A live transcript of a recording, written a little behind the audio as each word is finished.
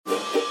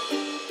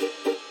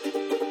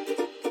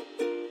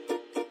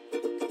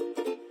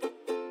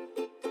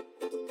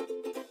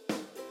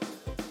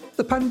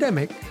The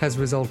pandemic has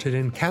resulted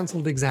in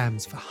cancelled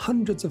exams for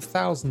hundreds of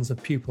thousands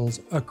of pupils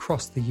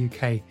across the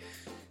UK.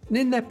 And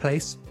in their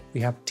place,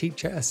 we have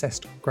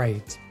teacher-assessed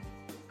grades,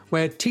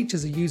 where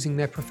teachers are using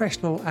their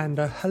professional and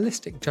a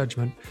holistic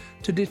judgment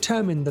to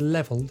determine the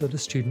level that a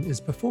student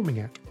is performing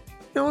at.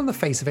 Now, on the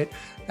face of it,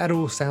 that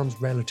all sounds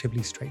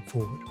relatively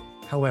straightforward.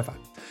 However,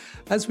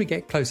 as we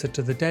get closer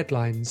to the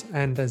deadlines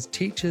and as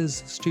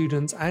teachers,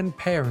 students and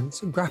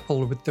parents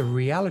grapple with the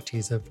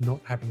realities of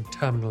not having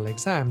terminal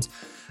exams,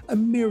 a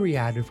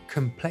myriad of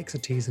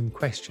complexities and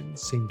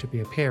questions seem to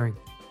be appearing.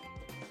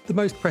 The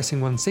most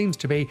pressing one seems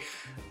to be,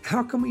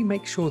 how can we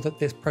make sure that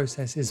this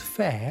process is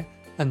fair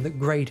and that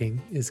grading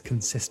is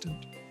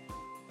consistent?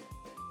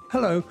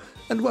 Hello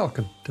and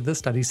welcome to the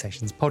Study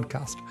Sessions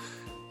podcast.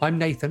 I'm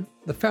Nathan,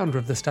 the founder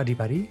of the Study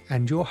Buddy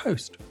and your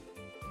host.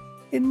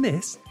 In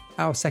this,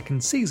 our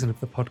second season of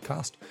the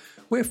podcast,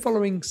 we're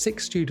following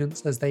 6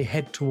 students as they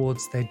head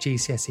towards their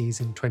GCSEs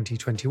in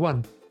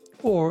 2021,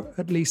 or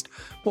at least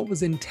what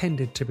was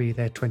intended to be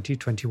their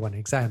 2021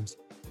 exams.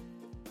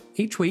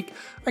 Each week,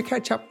 I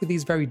catch up with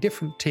these very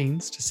different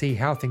teens to see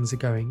how things are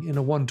going in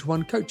a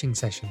one-to-one coaching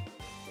session.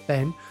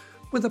 Then,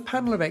 with a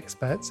panel of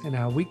experts in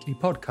our weekly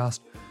podcast,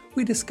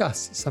 we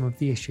discuss some of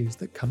the issues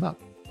that come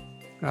up.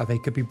 Now, they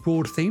could be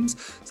broad themes,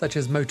 such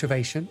as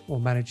motivation or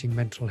managing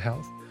mental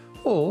health,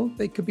 or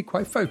they could be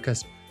quite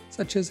focused,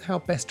 such as how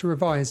best to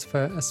revise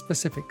for a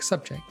specific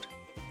subject.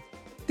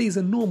 These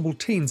are normal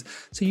teens,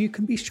 so you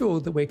can be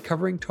sure that we're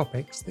covering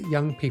topics that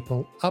young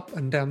people up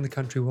and down the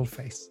country will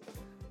face.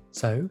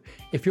 So,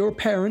 if you're a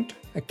parent,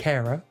 a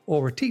carer,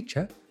 or a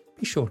teacher,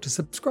 be sure to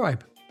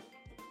subscribe.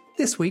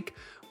 This week,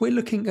 we're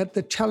looking at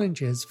the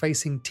challenges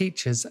facing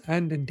teachers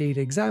and indeed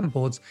exam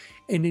boards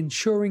in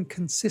ensuring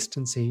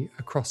consistency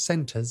across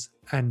centres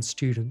and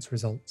students'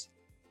 results.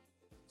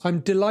 I'm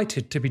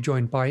delighted to be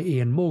joined by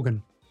Ian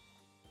Morgan.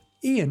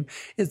 Ian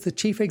is the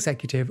Chief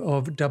Executive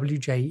of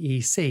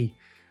WJEC,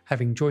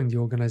 having joined the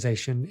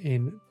organisation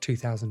in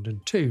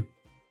 2002.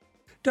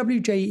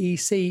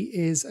 WJEC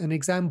is an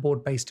exam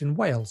board based in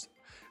Wales,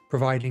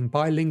 providing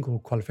bilingual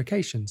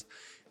qualifications,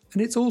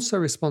 and it's also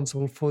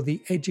responsible for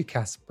the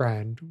Educas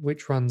brand,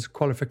 which runs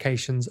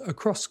qualifications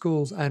across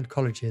schools and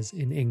colleges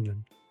in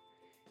England.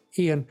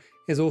 Ian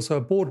is also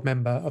a board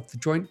member of the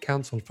Joint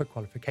Council for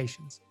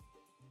Qualifications.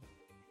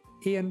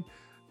 Ian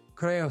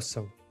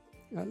Creoso.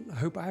 I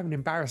hope I haven't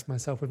embarrassed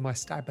myself with my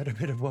stab at a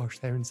bit of Welsh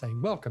there in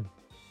saying welcome.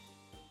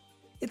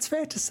 It's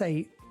fair to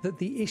say that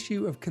the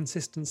issue of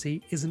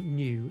consistency isn't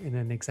new in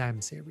an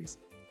exam series.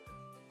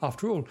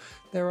 After all,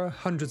 there are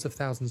hundreds of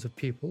thousands of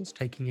pupils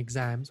taking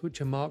exams which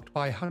are marked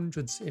by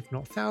hundreds, if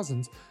not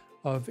thousands,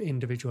 of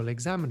individual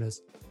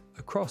examiners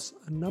across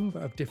a number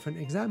of different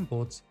exam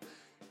boards.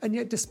 And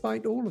yet,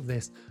 despite all of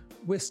this,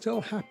 we're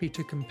still happy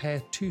to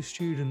compare 2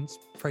 students'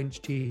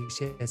 French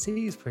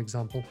GCSEs, for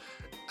example,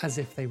 as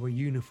if they were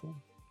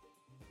uniform.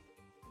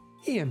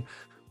 Ian,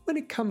 when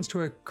it comes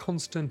to a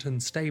constant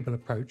and stable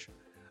approach,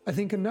 I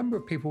think a number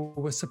of people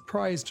were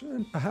surprised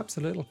and perhaps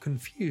a little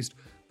confused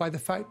by the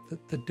fact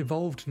that the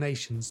devolved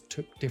nations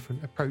took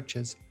different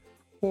approaches,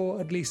 or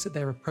at least that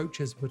their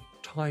approaches were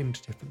timed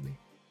differently.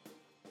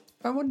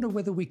 I wonder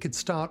whether we could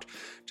start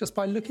just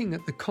by looking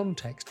at the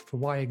context for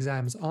why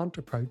exams aren't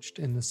approached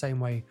in the same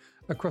way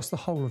across the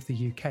whole of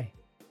the UK.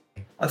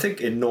 I think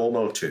in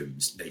normal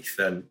terms,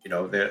 Nathan,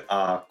 there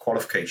are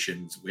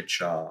qualifications which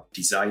are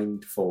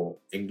designed for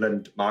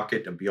England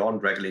market and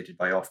beyond, regulated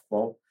by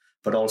Ofqual,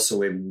 but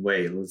also in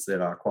Wales,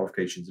 there are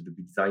qualifications that have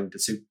been designed to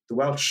suit the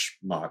Welsh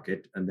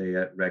market and they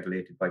are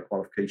regulated by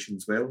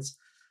Qualifications Wales.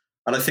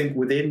 And I think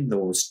within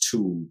those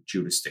 2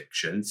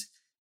 jurisdictions,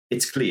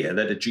 it's clear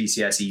that a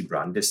GCSE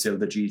brand is still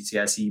the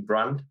GCSE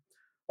brand.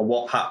 And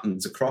what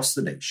happens across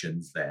the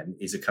nations then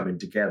is a coming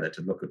together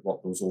to look at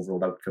what those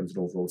overall outcomes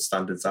and overall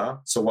standards are.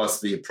 So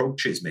whilst the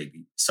approaches may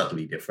be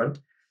subtly different,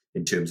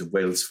 in terms of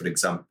Wales, for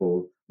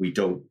example, we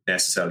don't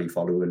necessarily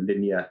follow a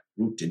linear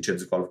route in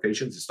terms of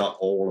qualifications. It's not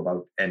all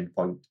about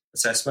endpoint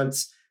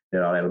assessments.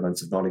 There are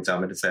elements of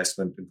non-examined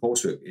assessment and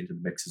coursework into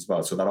the mix as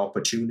well. So that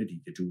opportunity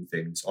to do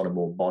things on a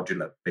more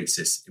modular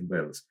basis in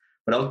Wales.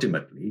 But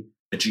ultimately,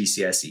 a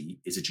GCSE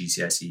is a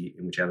GCSE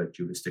in whichever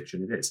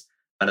jurisdiction it is.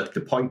 And at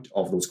the point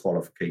of those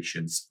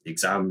qualifications, the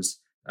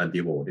exams and the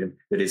awarding,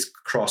 there is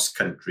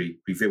cross-country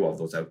review of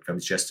those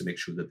outcomes just to make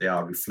sure that they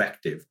are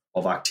reflective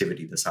of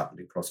activity that's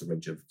happening across a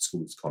range of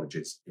schools,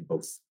 colleges in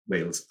both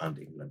Wales and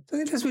England. I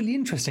think that's really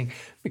interesting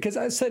because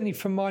certainly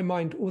from my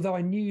mind, although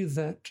I knew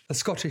that the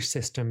Scottish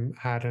system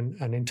had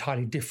an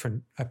entirely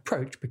different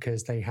approach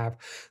because they have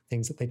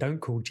things that they don't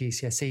call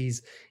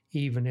GCSEs,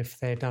 even if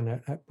they're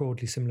done at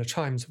broadly similar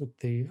times with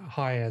the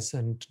Highers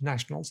and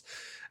Nationals.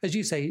 As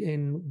you say,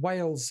 in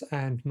Wales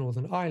and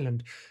Northern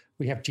Ireland,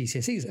 we have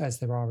GCSEs as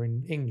there are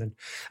in England.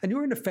 And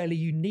you're in a fairly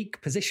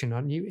unique position,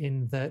 aren't you,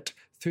 in that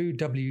through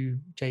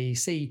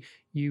WJEC,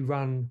 you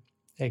run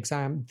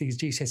these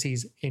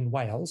GCSEs in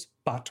Wales,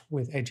 but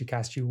with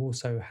Educas, you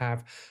also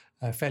have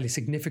a fairly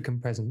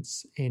significant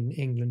presence in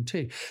England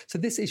too. So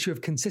this issue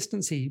of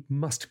consistency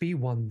must be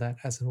one that,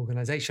 as an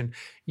organisation,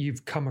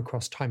 you've come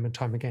across time and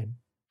time again.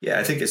 Yeah,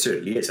 I think it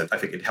certainly is. I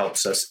think it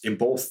helps us in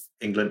both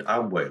England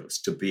and Wales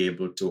to be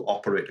able to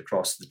operate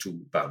across the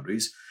two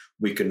boundaries.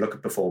 We can look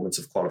at performance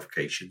of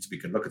qualifications, we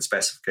can look at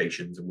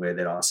specifications and where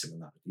there are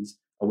similarities,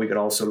 and we can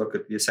also look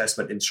at the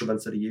assessment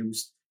instruments that are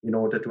used in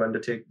order to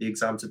undertake the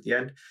exams at the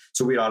end.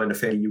 So we are in a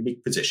fairly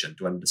unique position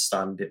to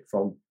understand it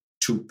from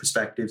two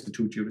perspectives, the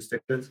two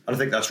jurisdictions. And I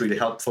think that's really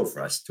helpful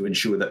for us to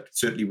ensure that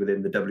certainly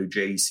within the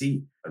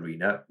WJEC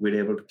arena, we're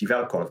able to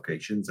develop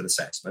qualifications and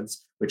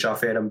assessments which are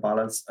fair and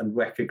balanced and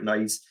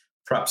recognise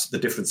perhaps the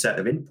different set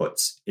of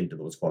inputs into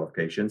those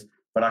qualifications,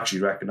 but actually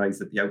recognise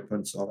that the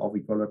outputs are of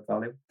equal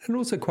value. And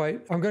also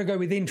quite, I'm going to go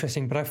with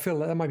interesting, but I feel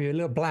that might be a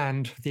little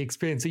bland, the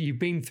experience that you've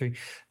been through.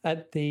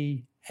 At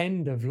the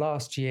end of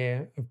last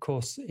year, of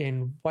course,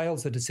 in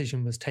Wales, the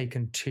decision was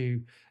taken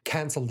to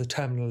cancel the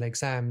terminal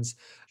exams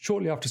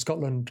shortly after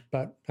Scotland,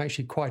 but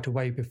actually quite a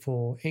way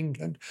before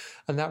England.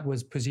 And that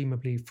was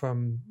presumably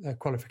from a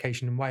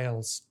qualification in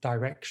Wales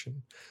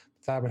direction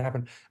that would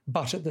happen.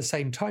 But at the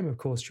same time, of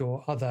course,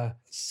 your other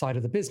side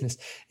of the business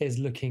is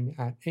looking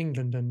at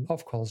England and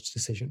Ofqual's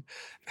decision.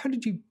 How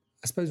did you,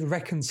 I suppose,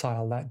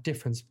 reconcile that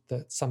difference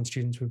that some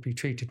students would be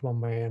treated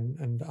one way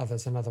and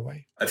others another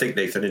way? I think,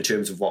 Nathan, in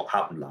terms of what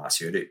happened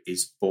last year, it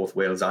is both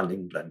Wales and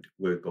England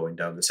were going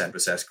down the centre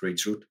assessed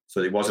grades route.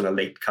 So there wasn't a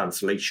late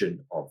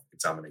cancellation of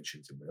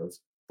examinations in Wales.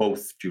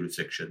 Both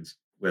jurisdictions,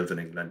 Wales and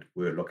England,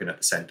 were looking at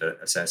the centre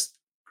assessed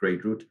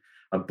grade route,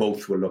 and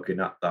both were looking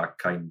at that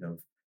kind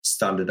of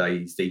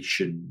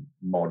standardisation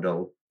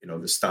model,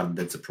 the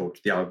standards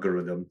approach, the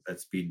algorithm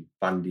that's been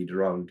bandied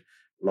around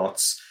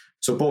lots.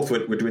 So both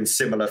were doing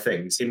similar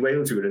things. In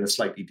Wales, we were in a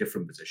slightly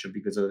different position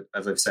because,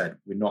 as I've said,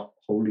 we're not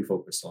wholly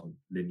focused on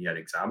linear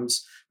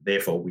exams.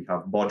 Therefore, we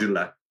have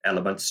modular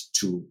elements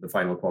to the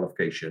final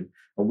qualification.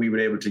 And we were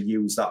able to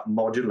use that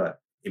modular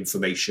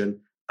information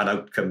and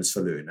outcomes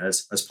for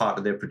learners as part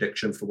of their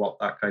prediction for what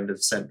that kind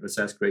of centre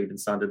assessed grade and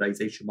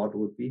standardisation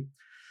model would be.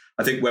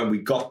 I think when we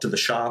got to the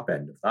sharp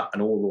end of that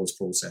and all those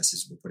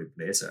processes were put in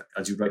place,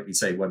 as you rightly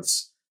say,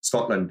 once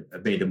Scotland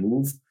made a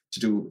move to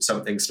do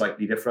something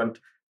slightly different,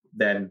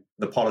 then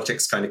the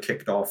politics kind of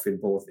kicked off in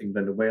both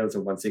England and Wales.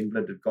 And once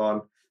England had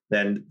gone,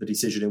 then the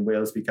decision in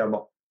Wales became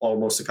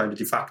almost a kind of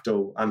de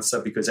facto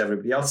answer because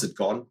everybody else had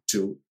gone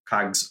to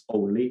CAGS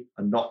only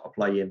and not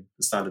applying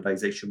the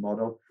standardisation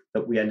model,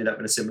 that we ended up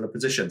in a similar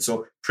position.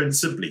 So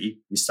principally,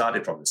 we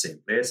started from the same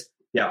place.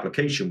 The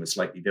application was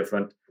slightly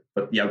different,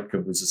 but the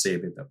outcome was the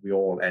same, in that we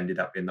all ended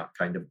up in that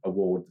kind of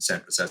award, the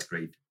centre assessed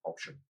grade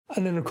option.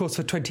 And then, of course,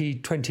 for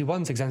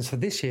 2021's exams, for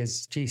this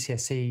year's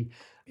GCSE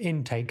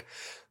intake,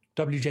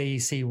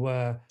 WJEC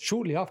were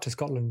shortly after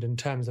Scotland in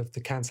terms of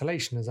the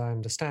cancellation, as I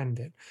understand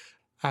it.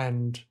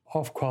 And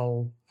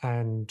Ofqual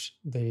and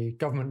the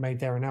government made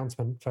their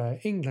announcement for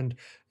England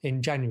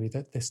in January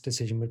that this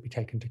decision would be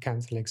taken to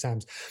cancel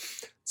exams.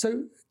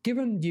 So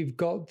given you've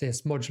got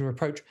this modular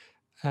approach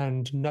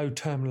and no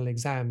terminal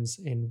exams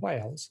in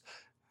Wales,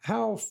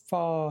 how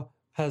far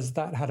has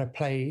that had a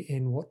play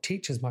in what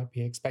teachers might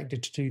be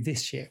expected to do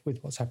this year with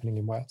what's happening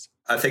in Wales?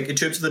 I think in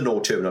terms of the no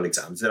terminal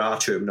exams, there are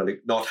terminal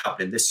not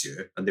happening this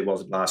year, and there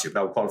wasn't last year.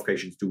 But our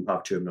qualifications do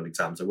have terminal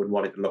exams. I wouldn't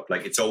want it to look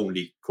like it's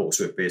only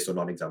coursework based on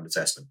non-exam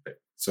assessment.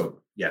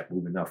 So, yeah,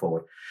 moving that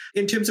forward.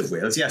 In terms of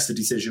Wales, yes, the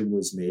decision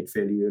was made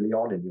fairly early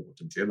on in the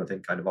autumn term, I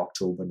think kind of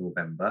October,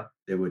 November.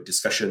 There were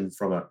discussions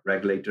from a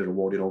regulator,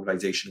 awarding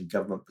organisation and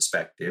government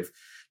perspective,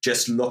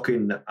 just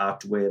looking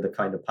at where the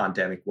kind of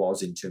pandemic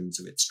was in terms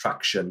of its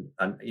traction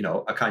and,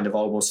 a kind of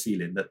almost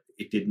feeling that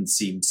it didn't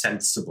seem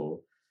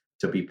sensible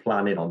to be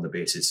planning on the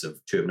basis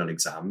of terminal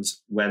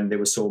exams when there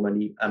were so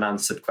many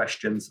unanswered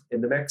questions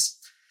in the mix.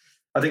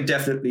 I think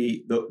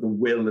definitely the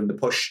will and the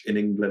push in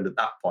England at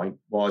that point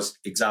was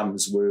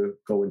exams were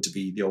going to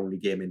be the only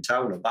game in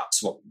town, and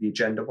that's what the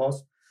agenda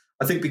was.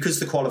 I think because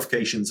the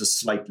qualifications are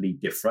slightly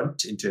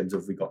different in terms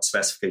of we got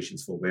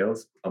specifications for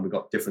Wales and we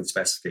got different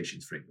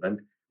specifications for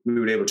England, we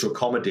were able to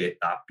accommodate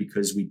that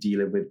because we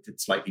deal with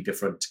slightly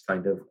different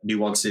kind of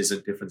nuances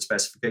and different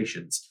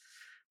specifications.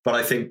 But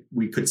I think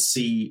we could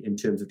see in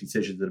terms of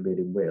decisions that are made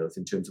in Wales,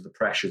 in terms of the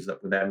pressures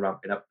that were then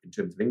ramping up in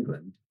terms of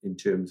England, in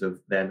terms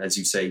of then, as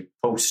you say,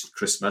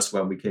 post-Christmas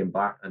when we came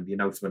back and the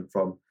announcement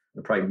from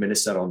the Prime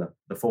Minister on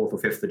the 4th or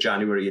 5th of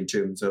January in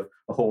terms of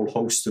a whole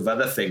host of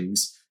other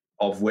things,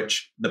 of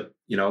which the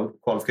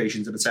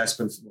qualifications and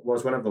assessments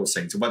was one of those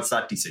things. And once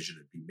that decision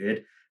had been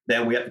made,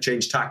 then we had to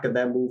change tack and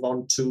then move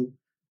on to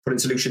putting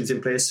solutions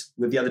in place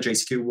with the other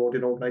JCQ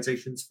awarding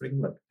organisations for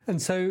England.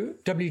 And so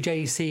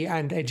WJEC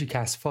and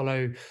EDUCAS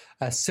follow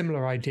a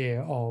similar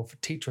idea of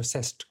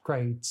teacher-assessed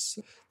grades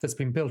that's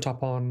been built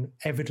up on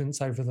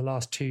evidence over the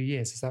last 2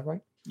 years. Is that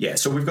right? Yeah,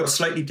 so we've got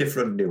slightly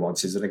different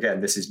nuances. And again,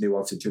 this is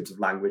nuance in terms of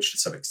language to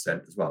some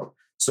extent as well.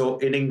 So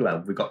in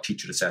England, we've got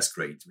teacher-assessed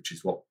grades, which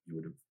is what you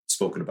would have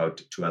spoken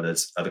about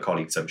to other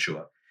colleagues, I'm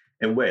sure.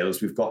 In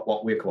Wales, we've got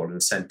what we're calling a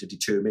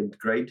centre-determined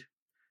grade.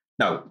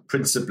 Now,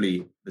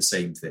 principally the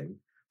same thing.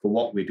 But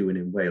what we're doing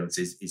in Wales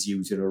is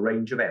using a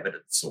range of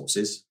evidence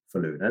sources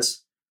for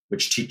learners,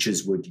 which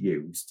teachers would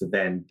use to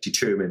then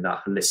determine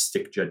that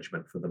holistic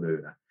judgment for the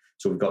learner.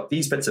 So we've got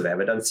these bits of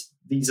evidence.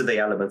 These are the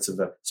elements of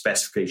the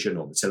specification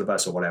or the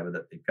syllabus or whatever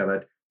that they've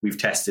covered. We've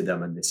tested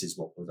them, and this is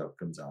what those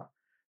outcomes are.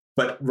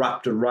 But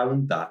wrapped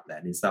around that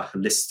then is that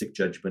holistic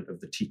judgment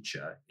of the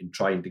teacher in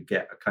trying to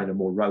get a kind of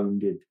more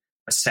rounded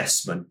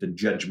assessment and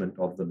judgment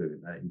of the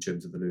learner in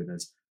terms of the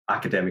learner's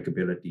academic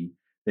ability,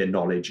 their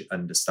knowledge,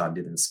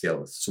 understanding and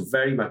skills. So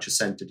very much a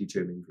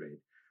centre-determined grade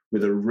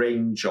with a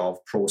range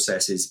of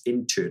processes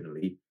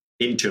internally,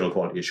 internal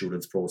quality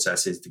assurance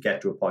processes to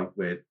get to a point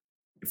where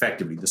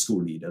effectively the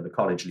school leader, the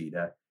college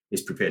leader,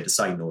 is prepared to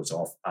sign those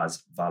off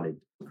as valid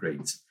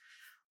grades.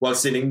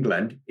 Whilst in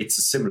England, it's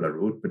a similar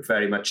route, but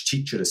very much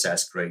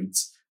teacher-assessed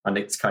grades, and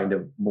it's kind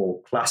of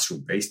more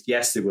classroom-based.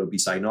 Yes, there will be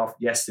sign-off.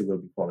 Yes, there will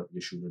be quality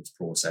assurance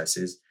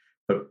processes,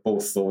 but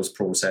both those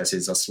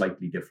processes are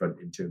slightly different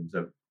in terms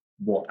of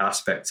what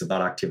aspects of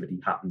that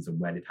activity happens and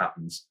when it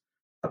happens.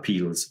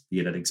 Appeals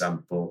being an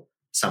example,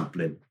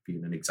 sampling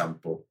being an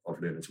example of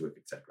learners' work,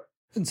 etc.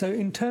 And so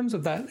in terms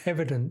of that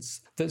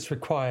evidence that's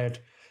required,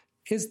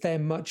 is there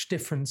much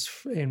difference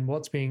in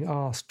what's being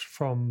asked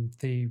from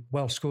the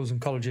Welsh schools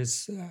and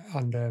colleges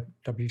under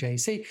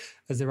WJEC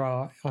as there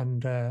are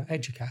under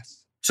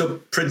EDUCAS? So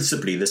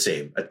principally the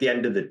same. At the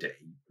end of the day,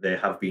 there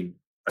have been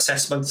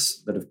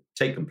assessments that have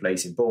taken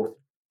place in both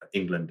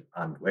England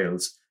and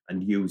Wales,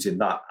 and using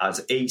that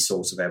as a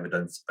source of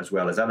evidence as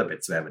well as other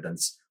bits of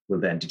evidence will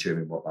then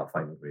determine what that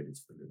final grade is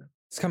for the learner.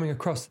 It's coming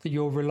across that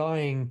you're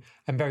relying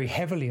and very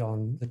heavily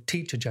on the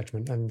teacher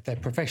judgment and their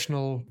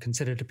professional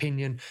considered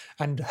opinion,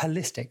 and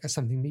holistic as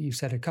something that you've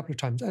said a couple of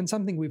times and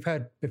something we've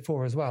heard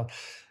before as well.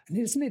 And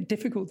isn't it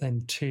difficult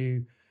then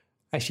to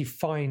actually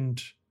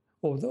find,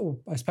 or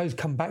I suppose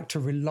come back to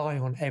rely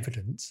on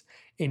evidence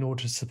in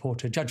order to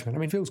support a judgment? I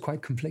mean, it feels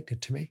quite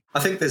conflicted to me. I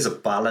think there's a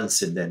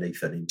balance in there,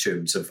 Nathan, in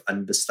terms of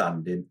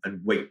understanding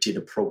and weighting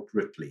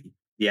appropriately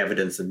the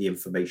evidence and the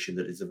information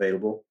that is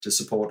available to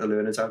support a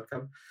learner's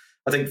outcome.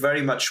 I think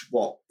very much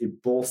what in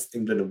both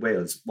England and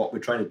Wales, what we're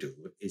trying to do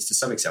is to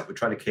some extent, we're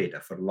trying to cater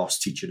for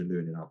lost teaching and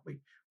learning, aren't we?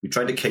 We're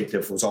trying to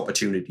cater for those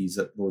opportunities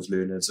that those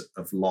learners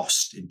have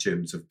lost in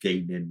terms of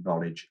gaining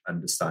knowledge,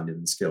 understanding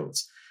and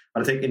skills.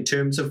 And I think in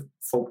terms of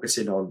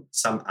focusing on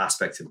some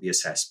aspects of the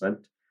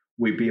assessment,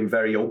 we're being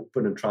very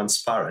open and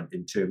transparent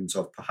in terms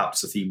of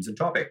perhaps the themes and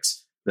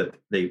topics that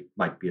they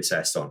might be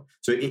assessed on.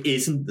 So it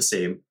isn't the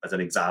same as an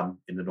exam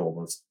in the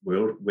normal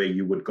world where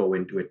you would go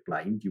into it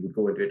blind. You would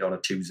go into it on a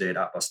Tuesday at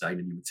 9:30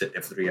 and you would sit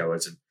there for 3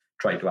 hours and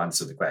try to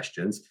answer the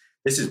questions.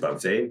 This is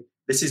about saying,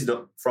 this is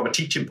not from a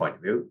teaching point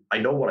of view. I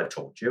know what I've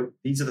taught you.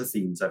 These are the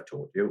themes I've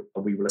taught you,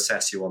 and we will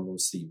assess you on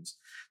those themes.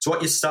 So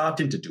what you're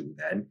starting to do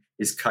then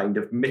is kind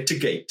of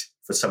mitigate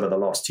for some of the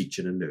lost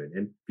teaching and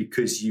learning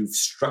because you've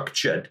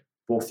structured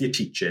both your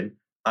teaching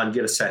and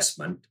your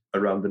assessment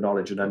around the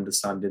knowledge and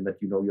understanding that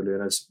you know your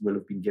learners will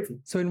have been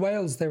given. So in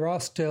Wales, there are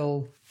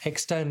still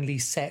externally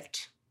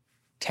set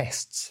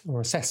tests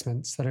or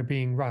assessments that are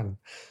being run,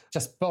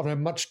 just on a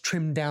much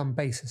trimmed down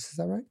basis. Is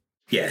that right?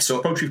 Yeah, so the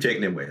approach we've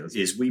taken in Wales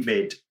is we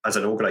made, as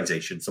an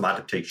organisation, some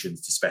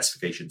adaptations to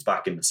specifications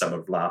back in the summer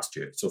of last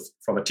year. So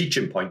from a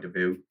teaching point of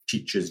view,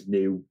 teachers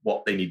knew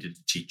what they needed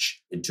to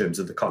teach in terms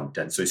of the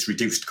content. So it's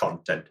reduced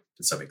content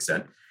to some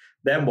extent.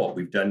 Then what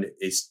we've done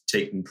is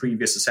taken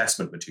previous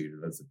assessment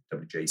material as the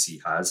WJEC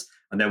has,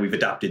 and then we've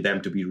adapted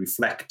them to be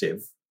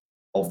reflective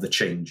of the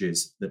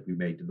changes that we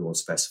made to those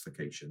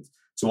specifications.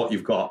 So what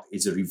you've got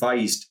is a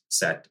revised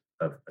set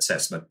of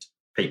assessment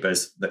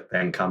papers that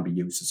then can be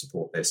used to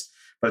support this.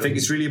 But I think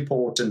it's really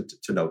important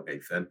to note,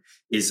 Nathan,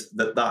 is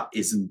that that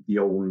isn't the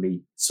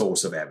only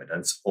source of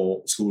evidence,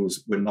 or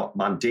schools were not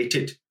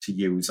mandated to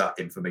use that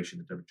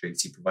information that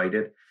WJEC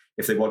provided.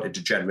 If they wanted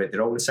to generate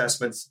their own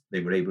assessments, they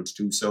were able to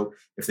do so.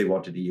 If they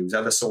wanted to use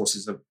other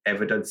sources of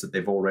evidence that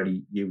they've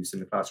already used in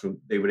the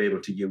classroom, they were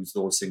able to use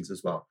those things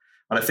as well.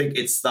 And I think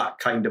it's that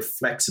kind of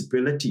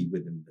flexibility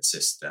within the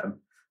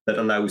system that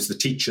allows the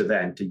teacher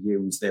then to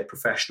use their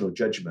professional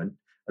judgment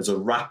as a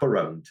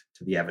wraparound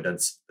to the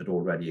evidence that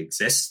already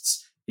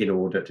exists in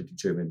order to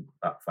determine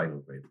that final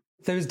grade.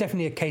 There is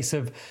definitely a case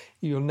of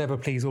you'll never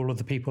please all of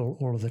the people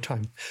all of the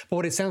time. But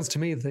what it sounds to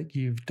me that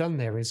you've done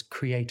there is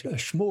create a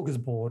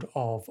smorgasbord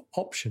of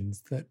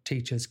options that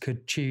teachers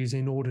could choose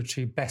in order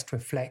to best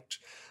reflect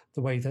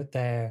the way that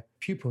their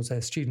pupils,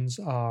 their students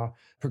are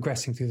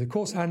progressing through the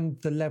course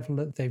and the level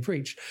that they've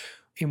reached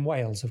in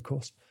Wales, of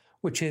course,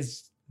 which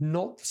is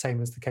not the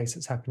same as the case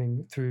that's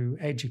happening through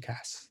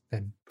EDUCAS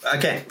then.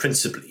 Again,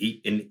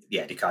 principally in the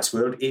EDUCAS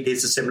world, it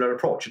is a similar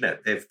approach, isn't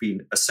it? There've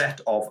been a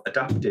set of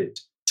adapted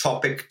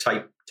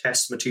topic-type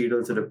test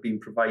materials that have been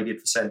provided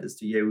for centres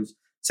to use.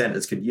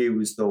 Centres can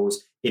use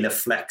those in a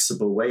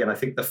flexible way. And I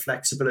think the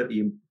flexibility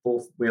in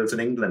both Wales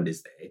and England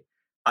is there.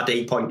 At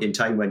a point in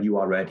time when you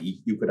are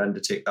ready, you could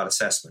undertake that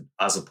assessment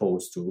as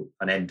opposed to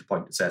an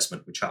endpoint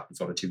assessment, which happens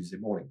on a Tuesday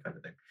morning kind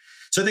of thing.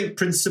 So I think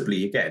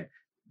principally, again,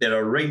 there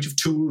are a range of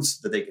tools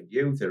that they can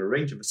use. There are a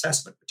range of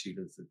assessment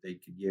materials that they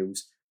can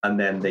use. And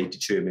then they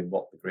determine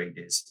what the grade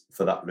is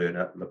for that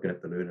learner, looking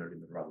at the learner in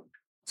the round.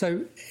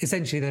 So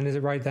essentially then, is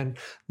it right then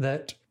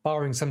that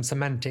barring some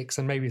semantics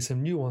and maybe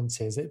some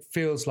nuances, it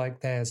feels like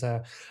there's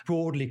a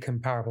broadly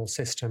comparable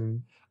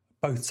system,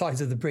 both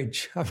sides of the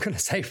bridge, I'm going to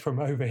say from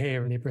over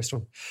here near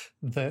Bristol,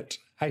 that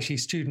actually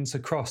students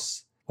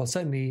across, well,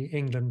 certainly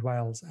England,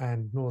 Wales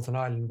and Northern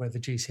Ireland, where the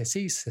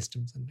GCSE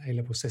systems and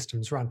A-level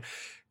systems run,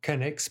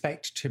 can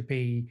expect to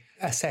be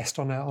assessed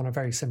on a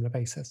very similar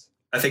basis?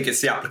 I think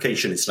it's the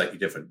application is slightly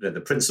different. The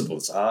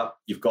principles are,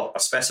 you've got a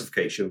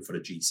specification for a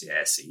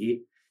GCSE.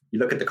 You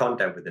look at the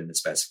content within the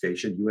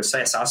specification, you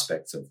assess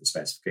aspects of the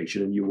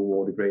specification and you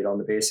award a grade on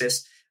the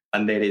basis.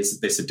 And there is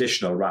this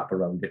additional wrap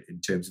around it in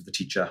terms of the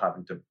teacher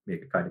having to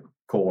make a kind of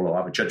call or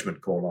have a judgment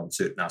call on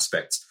certain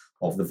aspects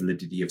of the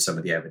validity of some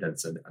of the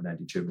evidence and then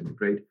determine the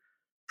grade.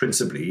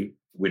 Principally,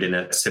 within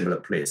a similar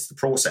place. The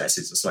process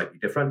is slightly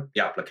different.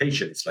 The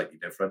application is slightly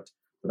different.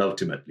 But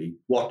ultimately,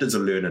 what does a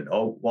learner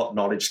know? What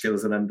knowledge,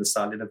 skills and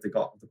understanding have they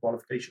got of the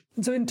qualification?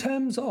 And so in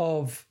terms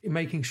of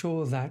making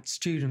sure that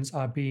students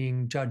are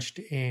being judged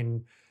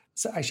in,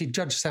 so actually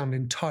judge sound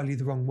entirely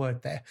the wrong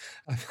word there,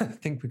 I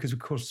think, because of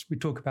course we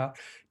talk about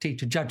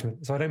teacher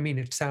judgment. So I don't mean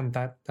it to sound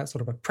that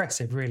sort of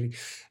oppressive really,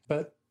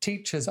 but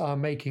teachers are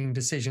making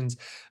decisions.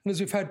 And as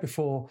we've heard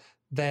before,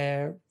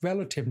 their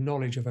relative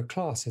knowledge of a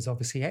class is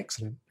obviously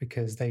excellent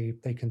because they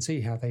can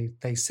see how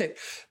they sit.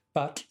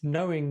 But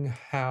knowing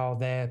how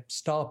their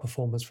star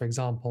performers, for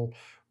example,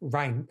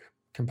 rank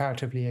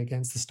comparatively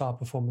against the star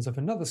performers of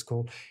another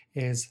school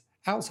is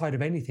outside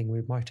of anything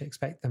we might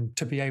expect them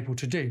to be able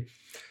to do.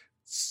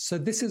 So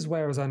this is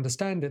where, as I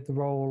understand it, the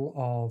role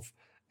of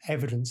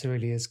evidence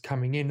really is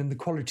coming in, and the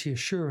quality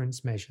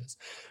assurance measures,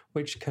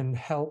 which can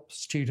help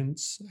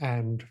students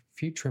and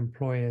future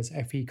employers,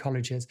 FE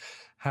colleges,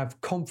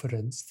 have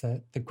confidence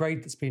that the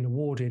grade that's been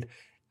awarded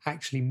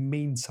actually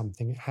means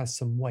something, it has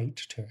some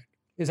weight to it.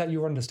 Is that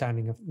your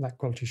understanding of that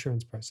quality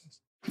assurance process?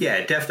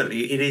 Yeah,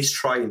 definitely. It is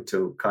trying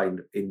to kind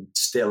of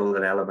instill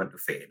an element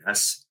of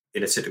fairness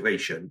in a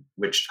situation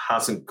which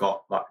hasn't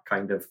got that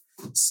kind of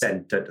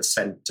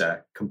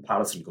centre-to-centre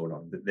comparison going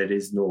on. There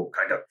is no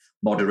kind of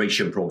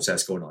moderation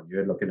process going on.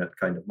 You're looking at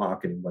kind of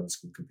marking in one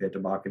school compared to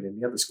marking in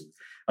the other school.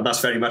 And that's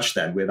very much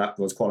then where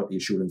those quality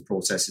assurance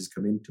processes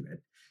come into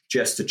it,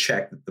 just to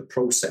check that the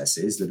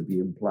processes that are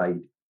being applied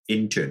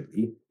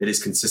internally, there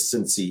is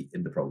consistency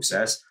in the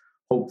process.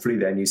 Hopefully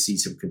then you see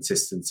some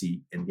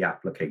consistency in the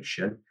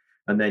application,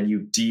 and then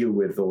you deal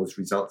with those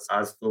results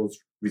as those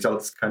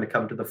results kind of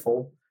come to the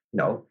fore. You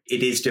know,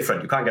 it is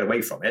different. You can't get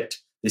away from it.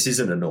 This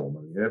isn't a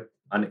normal year,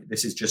 and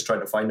this is just trying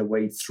to find a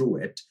way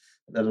through it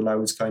that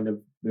allows kind of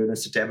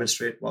learners to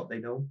demonstrate what they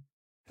know.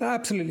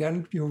 Absolutely,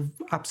 and you're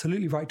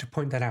absolutely right to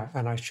point that out.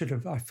 And I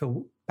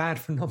feel bad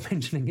for not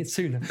mentioning it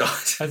sooner,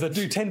 as I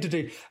do tend to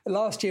do.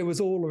 Last year was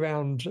all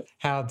around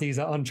how these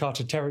are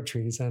uncharted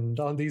territories, and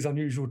these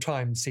unusual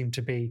times seem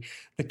to be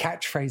the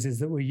catchphrases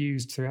that were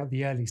used throughout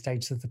the early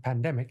stages of the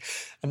pandemic.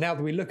 And now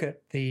that we look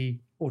at the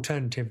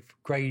alternative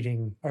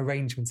grading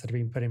arrangements that have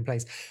been put in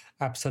place,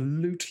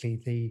 absolutely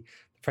the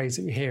phrase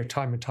that we hear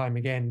time and time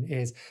again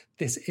is,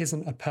 this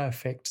isn't a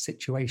perfect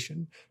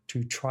situation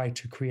to try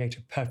to create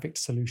a perfect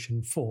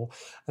solution for.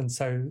 And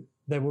so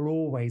there will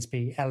always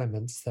be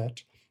elements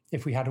that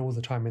if we had all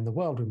the time in the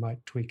world, we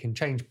might tweak and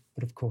change,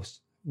 but of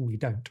course we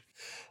don't.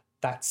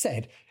 That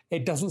said,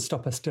 it doesn't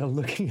stop us still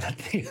looking at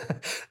the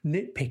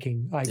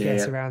nitpicking, I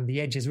guess, around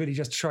the edges, really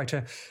just to try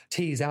to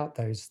tease out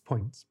those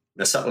points.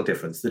 The subtle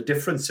difference. The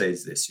difference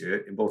is this year,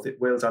 in both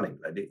Wales and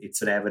England,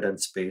 it's an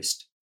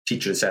evidence-based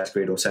teacher assessed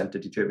grade or centre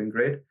determined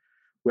grade,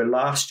 where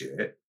last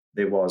year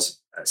there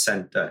was a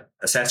centre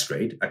assessed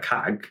grade, a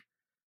CAG,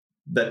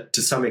 that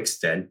to some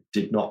extent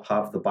did not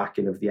have the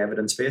backing of the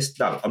evidence base.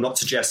 Now, I'm not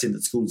suggesting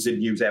that schools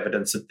didn't use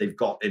evidence that they've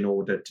got in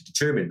order to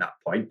determine that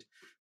point,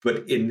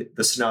 but in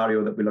the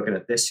scenario that we're looking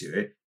at this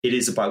year, it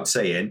is about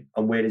saying,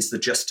 and where is the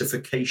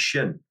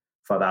justification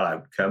for that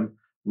outcome,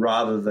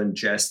 rather than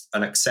just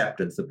an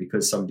acceptance that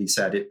because somebody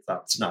said it,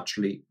 that's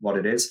naturally what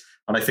it is.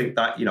 And I think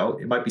that,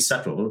 it might be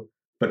subtle,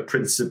 but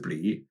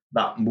principally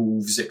that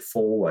moves it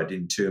forward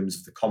in terms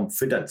of the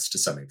confidence to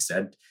some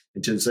extent,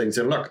 in terms of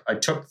saying, look, I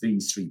took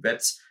these three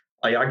bits,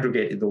 I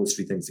aggregated those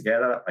three things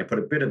together, I put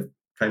a bit of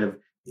kind of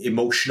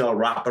emotional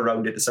wrap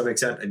around it to some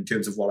extent in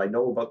terms of what I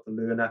know about the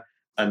learner,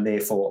 and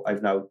therefore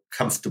I'm now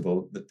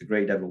comfortable that the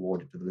grade I've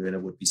awarded to the learner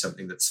would be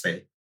something that's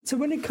fair. So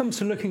when it comes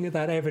to looking at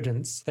that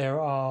evidence, there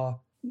are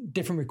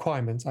different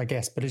requirements, I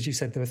guess, but as you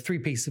said, there are three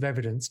pieces of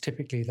evidence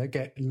typically that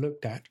get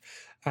looked at,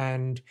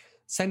 and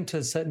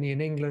centres, certainly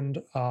in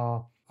England,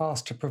 are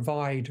asked to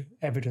provide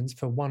evidence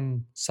for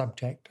one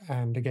subject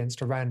and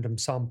against a random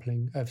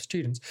sampling of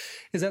students.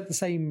 Is that the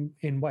same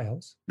in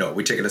Wales? No,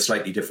 we're taking a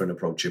slightly different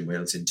approach in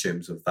Wales in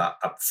terms of that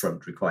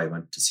upfront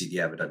requirement to see the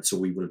evidence. So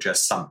we will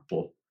just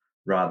sample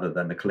rather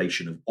than a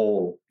collation of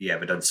all the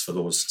evidence for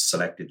those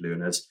selected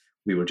learners.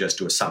 We will just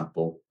do a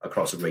sample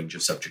across a range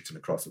of subjects and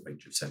across a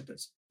range of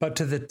centres. But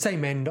to the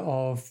same end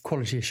of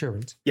quality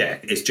assurance? Yeah,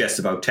 it's just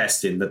about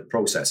testing the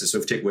processes. So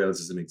if you take Wales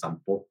as an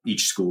example,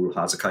 each school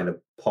has a kind of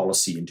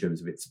policy in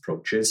terms of its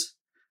approaches.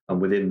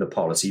 And within the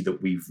policy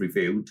that we've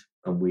reviewed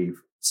and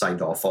we've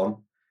signed off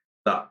on,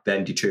 that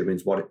then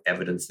determines what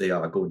evidence they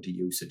are going to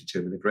use to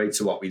determine the grade.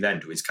 So what we then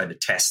do is kind of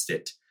test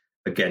it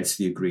against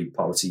the agreed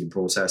policy and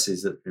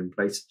processes that are in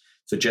place.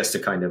 So just to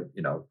kind of,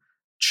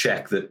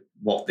 check that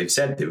what they've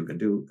said they were going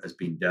to do has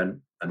been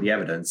done, and the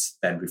evidence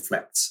then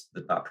reflects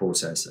that that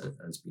process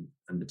has been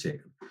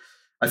undertaken.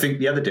 I think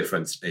the other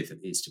difference, Nathan,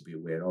 is to be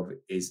aware of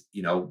is,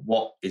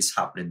 what is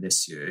happening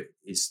this year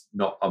is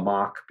not a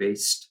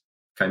mark-based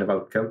kind of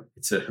outcome.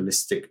 It's a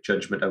holistic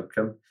judgment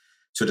outcome.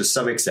 So to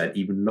some extent,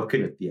 even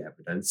looking at the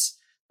evidence,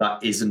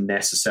 that isn't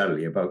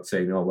necessarily about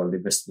saying, oh, well, they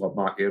missed 1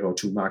 mark here or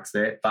 2 marks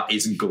there. That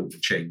isn't going to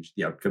change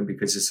the outcome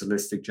because it's a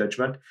holistic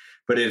judgment.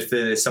 But if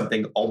there's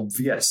something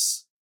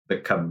obvious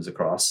that comes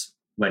across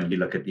when you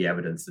look at the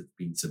evidence that's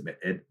been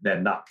submitted,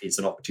 then that is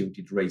an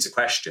opportunity to raise a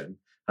question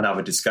and have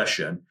a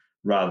discussion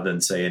rather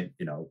than saying,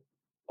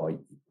 oh,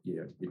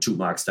 you're 2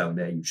 marks down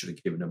there, you should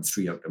have given them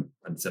 3 out of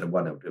instead of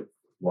 1 out of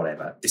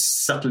whatever. It's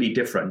subtly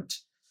different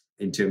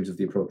in terms of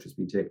the approach that's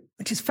been taken.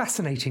 Which is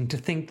fascinating to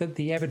think that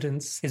the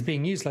evidence is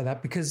being used like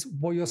that, because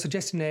what you're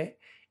suggesting there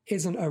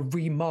isn't a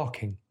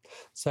remarking.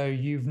 So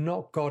you've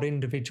not got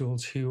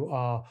individuals who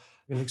are,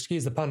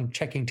 excuse the pun,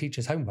 checking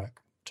teachers' homework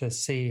to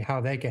see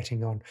how they're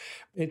getting on.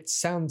 It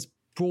sounds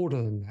broader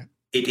than that.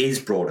 It is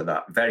broader than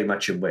that, very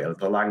much in Wales.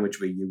 The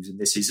language we're using,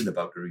 this isn't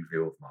about a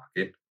review of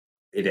marking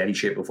in any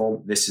shape or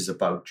form. This is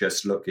about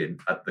just looking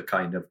at the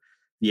kind of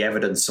the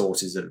evidence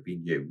sources that have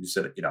been used,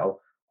 and,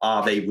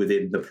 are they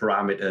within the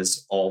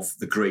parameters of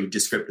the grade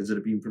descriptors that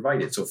have been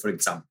provided? So, for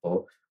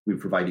example, we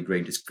provided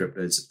grade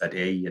descriptors at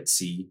A, at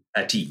C,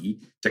 at E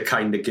to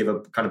kind of give a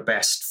kind of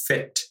best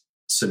fit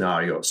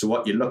scenario. So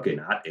what you're looking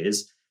at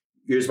is,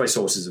 here's my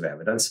sources of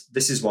evidence.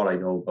 This is what I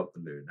know about the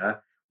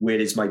learner. Where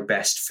is my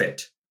best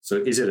fit? So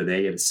is it an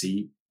A and a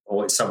C,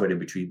 or it's somewhere in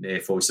between,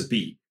 therefore it's a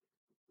B?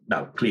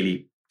 Now,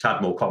 clearly,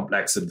 tad more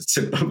complex than the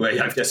simple way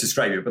I've just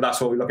described it, but that's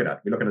what we're looking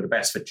at. We're looking at a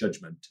best fit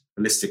judgment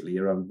holistically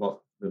around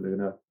what the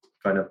learner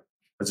kind of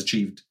has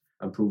achieved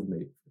and proven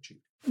they've achieved.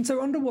 And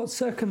so under what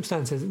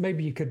circumstances,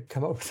 maybe you could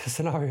come up with a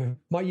scenario,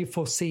 might you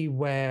foresee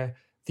where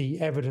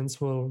the evidence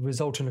will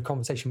result in a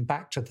conversation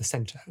back to the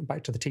centre,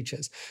 back to the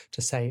teachers,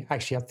 to say,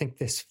 actually, I think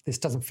this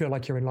doesn't feel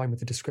like you're in line with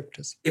the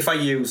descriptors? If I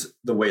use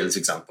the Wales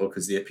example,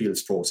 because the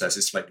appeals process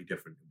is slightly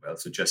different in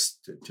Wales, so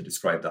just to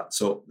describe that.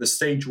 So the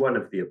stage 1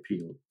 of the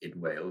appeal in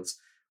Wales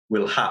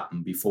will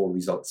happen before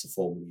results are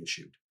formally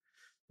issued.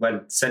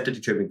 When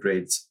centre-determined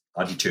grades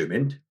are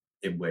determined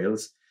in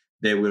Wales,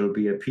 there will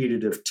be a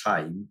period of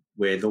time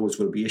where those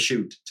will be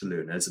issued to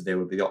learners, and there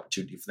will be the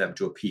opportunity for them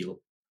to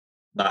appeal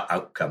that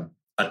outcome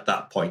at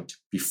that point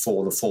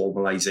before the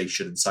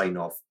formalisation and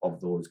sign-off of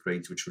those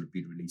grades, which will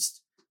be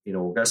released in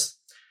August.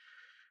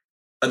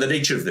 And the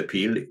nature of the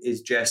appeal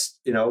is just,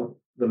 the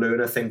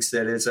learner thinks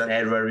there is an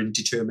error in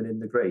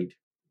determining the grade.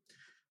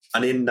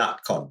 And in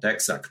that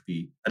context, that could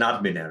be an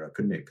admin error,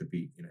 couldn't it? It could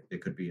be, there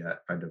could be a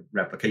kind of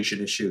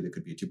replication issue, there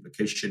could be a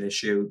duplication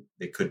issue,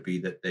 there could be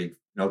that they've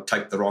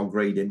typed the wrong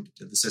grade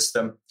into the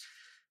system.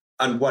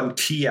 And one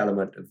key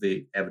element of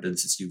the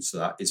evidence that's used for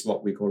that is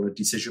what we call a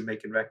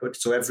decision-making record.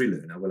 So every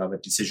learner will have a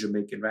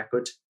decision-making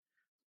record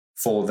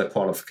for the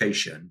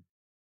qualification,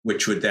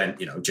 which would then,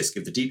 just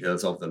give the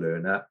details of the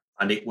learner,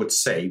 and it would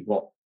say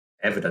what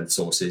evidence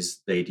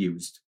sources they'd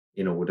used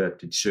in order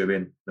to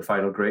determine the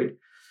final grade.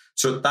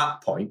 So at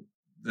that point,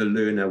 the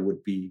learner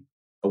would be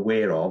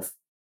aware of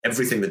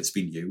everything that's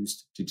been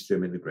used to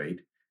determine the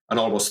grade and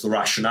almost the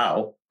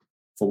rationale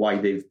for why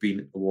they've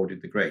been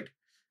awarded the grade.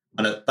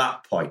 And at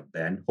that point,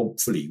 then,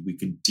 hopefully, we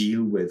can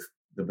deal with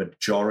the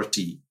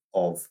majority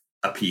of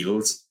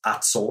appeals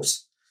at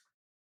source,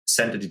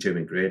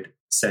 centre-determined grade,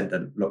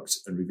 centre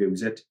looks and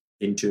reviews it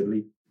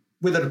internally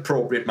with an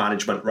appropriate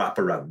management wrap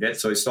around it.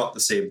 So it's not the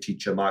same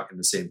teacher marking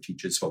the same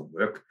teacher's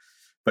homework,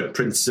 but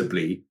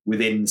principally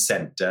within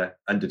centre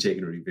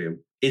undertaking a review.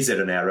 Is it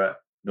an error?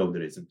 No,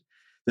 there isn't.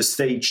 The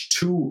stage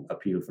 2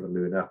 appeal for a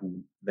learner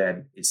who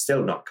then is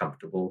still not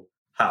comfortable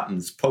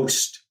happens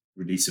post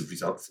release of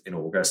results in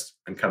August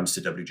and comes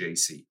to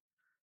WJC.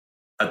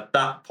 At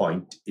that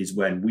point is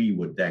when we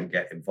would then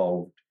get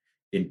involved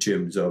in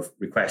terms of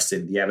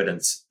requesting the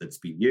evidence that's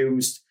been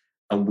used,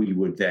 and we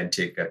would then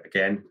take,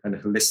 again, a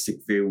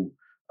holistic view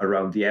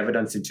around the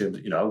evidence in terms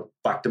of,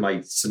 back to my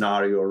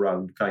scenario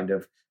around kind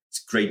of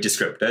grade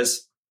descriptors.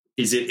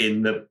 Is it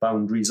in the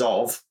boundaries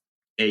of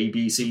A,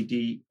 B, C,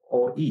 D,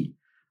 or E?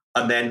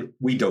 And then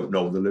we don't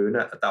know the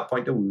learner at that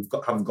point. We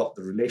haven't got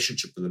the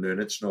relationship with the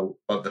learner to know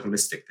about the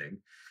holistic thing.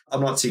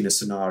 I'm not seeing a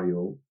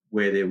scenario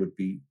where there would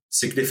be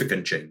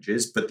significant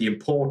changes, but the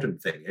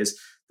important thing is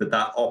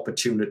that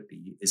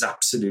opportunity is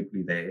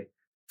absolutely there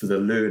for the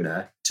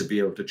learner to be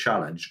able to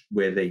challenge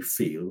where they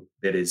feel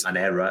there is an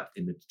error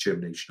in the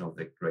determination of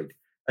their grade.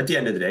 At the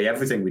end of the day,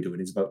 everything we're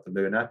doing is about the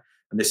learner,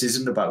 and this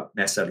isn't about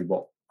necessarily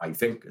what I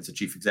think as a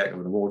chief executive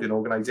of an awarding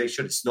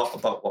organisation. It's not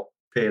about what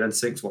parents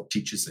think, what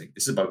teachers think.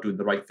 This is about doing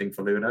the right thing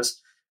for learners,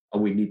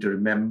 and we need to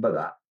remember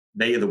that.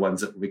 They are the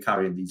ones that will be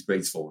carrying these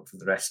grades forward for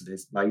the rest of their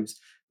lives.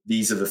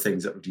 These are the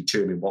things that will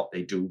determine what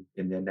they do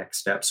in their next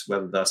steps,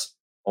 whether that's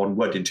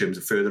onward in terms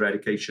of further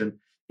education,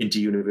 into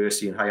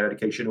university and higher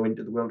education, or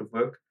into the world of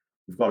work,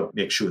 we've got to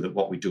make sure that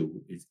what we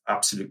do is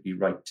absolutely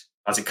right,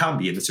 as it can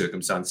be in the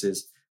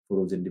circumstances, for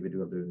those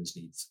individual learners'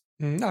 needs.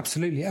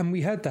 Absolutely. And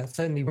we heard that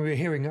certainly when we were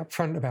hearing up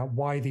front about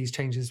why these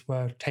changes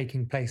were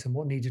taking place and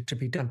what needed to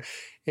be done.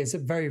 It's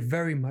very,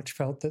 very much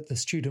felt that the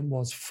student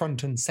was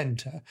front and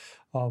centre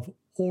of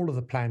all of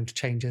the planned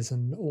changes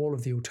and all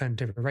of the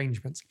alternative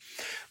arrangements.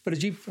 But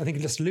as you, I think,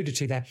 just alluded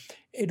to there,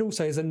 it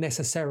also isn't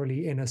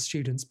necessarily in a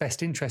student's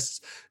best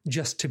interests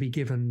just to be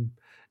given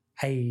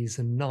A's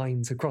and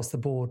 9s across the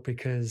board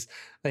because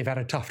they've had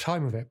a tough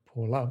time of it,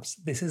 poor loves.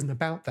 This isn't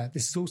about that.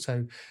 This is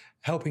also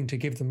helping to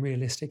give them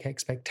realistic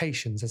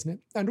expectations, isn't it?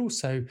 And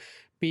also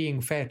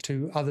being fair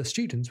to other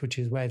students, which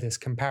is where this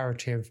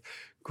comparative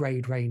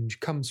grade range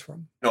comes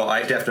from. No,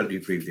 I definitely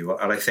agree with you.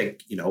 And I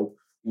think,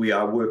 we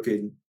are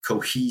working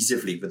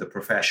cohesively with the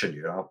profession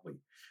here, aren't we?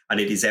 And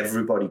it is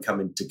everybody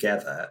coming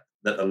together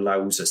that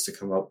allows us to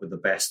come up with the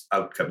best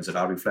outcomes that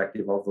are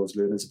reflective of those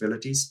learners'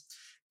 abilities.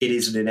 It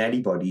isn't in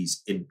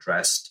anybody's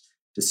interest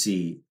to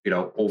see,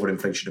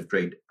 overinflation of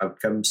grade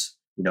outcomes.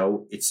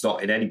 It's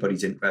not in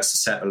anybody's interest to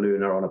set a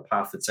learner on a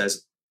path that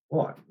says,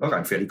 oh, look,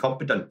 I'm fairly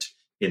competent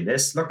in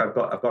this. Look, I've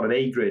got an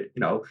A grade.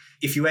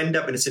 If you end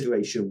up in a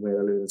situation where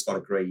a learner's got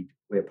a grade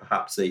where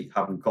perhaps they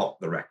haven't got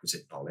the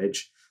requisite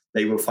knowledge,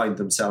 they will find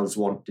themselves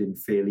wanting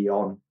fairly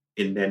on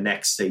in their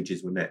next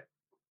stages when they're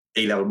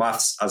A-level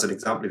maths, as an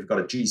example. If you've got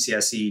a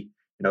GCSE,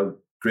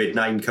 grade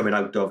 9 coming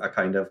out of a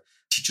kind of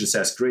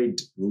teacher-assessed grade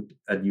route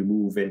and you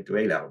move into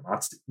A-level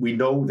maths, we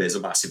know there's a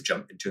massive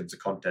jump in terms of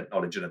content,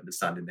 knowledge and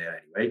understanding there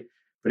anyway.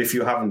 But if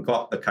you haven't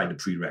got the kind of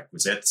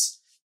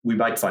prerequisites, we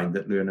might find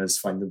that learners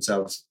find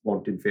themselves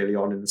wanting fairly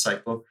on in the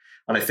cycle.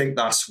 And I think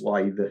that's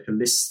why the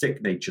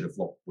holistic nature of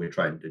what we're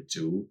trying to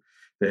do,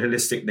 the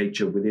holistic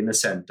nature within a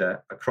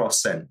centre,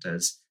 across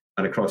centres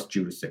and across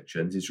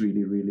jurisdictions is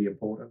really, really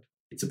important.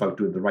 It's about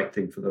doing the right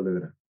thing for the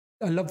learner.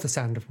 I love the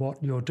sound of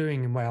what you're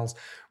doing in Wales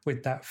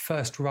with that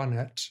first run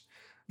at,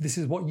 this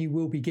is what you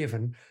will be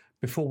given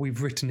before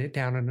we've written it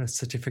down on a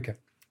certificate.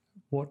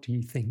 What do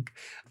you think?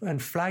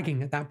 And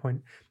flagging at that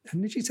point.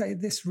 And did you say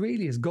this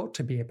really has got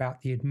to be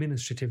about the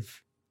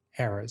administrative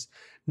errors,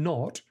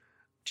 not,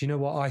 do you know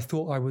what, I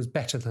thought I was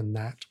better than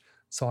that,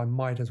 so I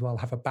might as well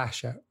have a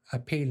bash at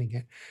appealing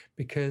it,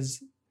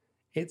 because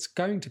it's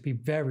going to be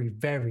very,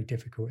 very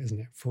difficult, isn't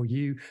it, for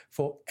you,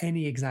 for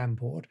any exam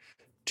board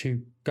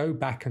to go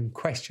back and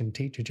question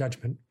teacher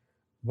judgment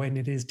when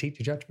it is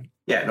teacher judgment.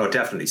 Yeah, no,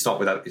 definitely. It's not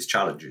without its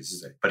challenges,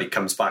 is it? But it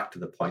comes back to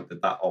the point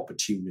that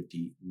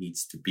opportunity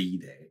needs to be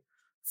there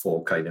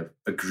for kind of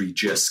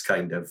egregious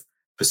kind of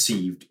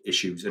perceived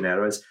issues and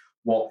errors.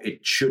 What it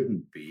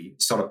shouldn't be,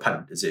 it's not a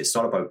punt, is it? It's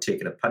not about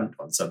taking a punt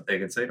on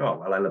something and saying, oh,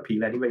 well, I'll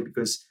appeal anyway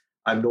because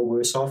I'm no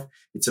worse off.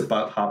 It's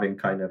about having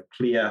kind of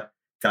clear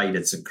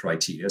guidance and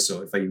criteria.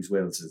 So if I use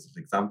Wales as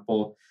an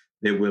example,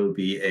 there will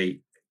be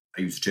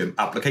I use the term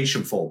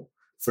application form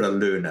for a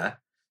learner.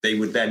 They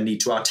would then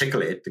need to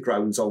articulate the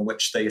grounds on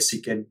which they are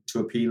seeking to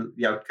appeal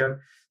the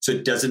outcome. So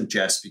it doesn't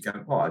just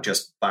become, oh, I'll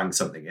just bang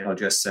something in, I'll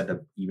just send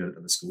an email to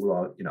the school,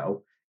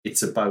 or,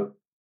 it's about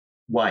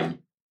why.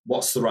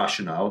 What's the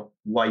rationale?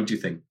 Why do you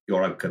think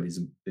your outcome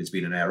has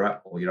been an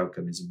error, or your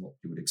outcome isn't what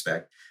you would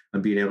expect,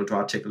 and being able to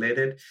articulate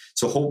it?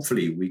 So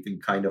hopefully we can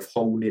kind of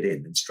hone it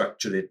in and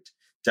structure it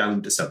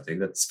down to something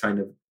that's kind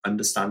of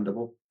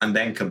understandable and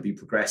then can be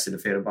progressed in a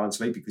fair and balanced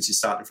way, because you're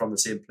starting from the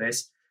same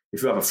place.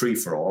 If you have a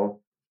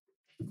free-for-all,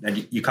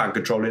 then you can't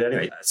control it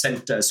anyway. A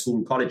centre,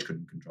 school, college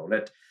couldn't control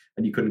it,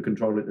 and you couldn't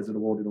control it as an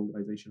awarding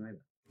organisation either.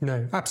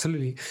 No,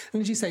 absolutely.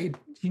 And as you say,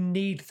 you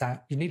need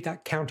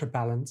that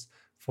counterbalance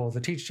for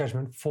the teacher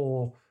judgment,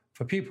 for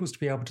pupils to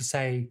be able to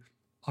say,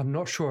 I'm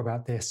not sure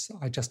about this,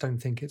 I just don't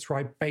think it's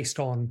right based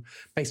on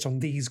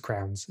these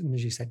grounds. And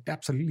as you said,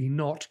 absolutely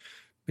not,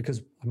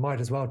 because I might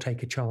as well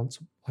take a chance.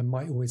 I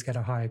might always get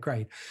a higher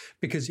grade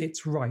because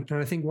it's right. And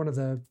I think one of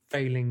the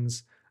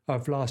failings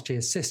of last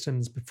year's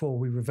systems before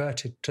we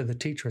reverted to the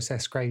teacher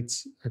assessed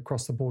grades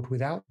across the board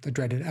without the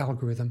dreaded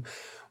algorithm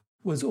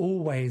was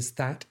always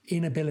that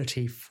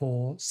inability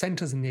for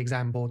centres in the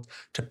exam boards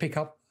to pick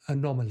up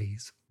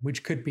anomalies,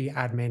 which could be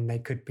admin, they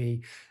could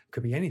be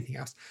anything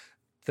else.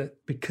 That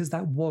because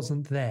that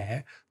wasn't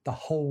there, the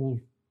whole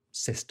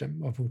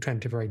system of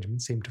alternative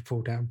arrangements seemed to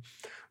fall down.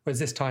 Whereas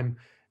this time,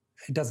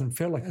 it doesn't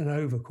feel like an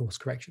overcourse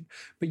correction,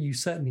 but you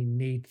certainly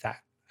need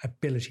that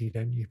ability,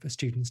 don't you, for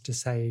students to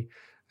say,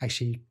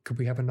 actually, could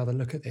we have another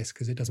look at this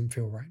because it doesn't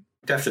feel right?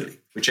 Definitely.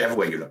 Whichever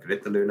way you look at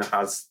it, the learner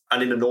has,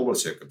 and in a normal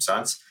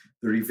circumstance,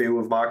 the review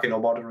of marking or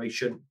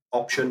moderation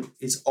option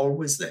is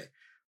always there.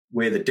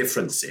 Where the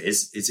difference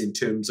is in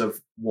terms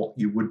of what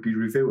you would be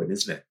reviewing,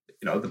 isn't it?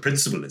 The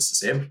principle is the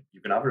same.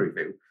 You can have a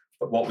review.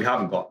 But what we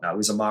haven't got now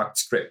is a marked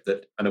script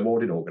that an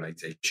awarding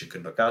organisation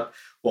can look at.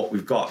 What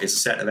we've got is a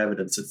set of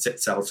evidence that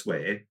sits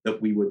elsewhere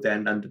that we would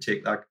then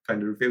undertake that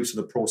kind of review.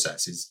 So the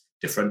process is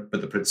different,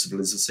 but the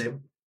principle is the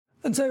same.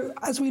 And so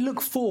as we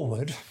look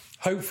forward,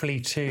 hopefully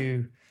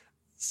to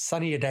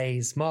sunnier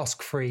days,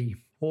 mask-free,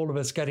 all of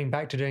us getting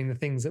back to doing the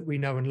things that we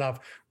know and love,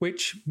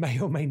 which may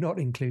or may not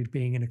include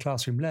being in a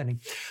classroom learning,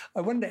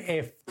 I wonder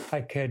if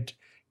I could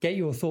get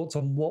your thoughts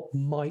on what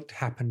might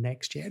happen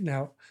next year.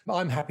 Now,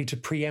 I'm happy to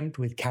preempt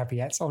with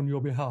caveats on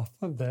your behalf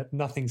that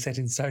nothing's set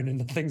in stone and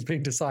nothing's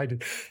being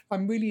decided.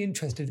 I'm really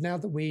interested now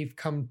that we've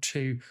come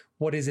to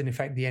what is in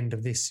effect the end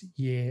of this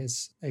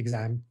year's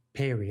exam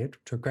period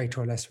to a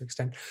greater or lesser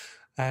extent,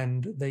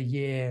 and the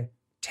year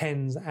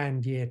 10s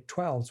and year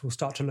 12s will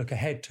start to look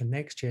ahead to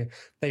next year.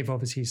 They've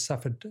obviously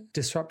suffered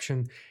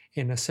disruption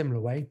in a similar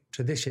way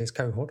to this year's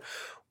cohort.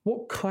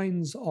 What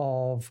kinds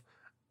of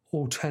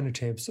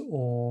alternatives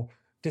or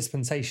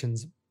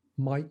dispensations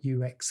might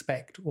you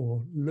expect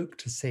or look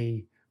to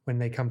see when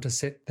they come to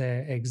sit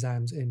their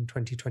exams in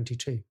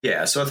 2022?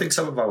 Yeah, so I think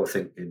some of our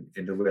thinking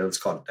in the Wales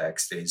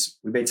context is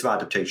we made some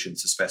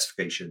adaptations to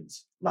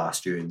specifications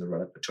last year in the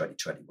run-up to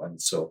 2021.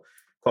 So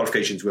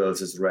Qualifications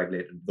Wales as the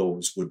regulator,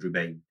 those would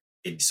remain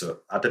in. So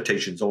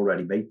adaptations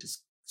already made to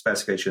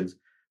specifications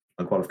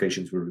and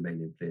qualifications will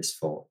remain in place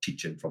for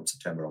teaching from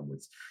September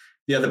onwards.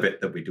 The other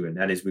bit that we're doing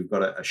then is we've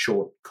got a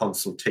short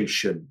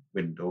consultation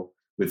window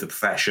with the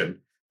profession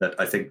that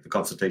I think the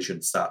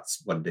consultation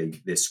starts one day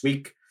this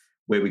week,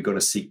 where we're going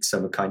to seek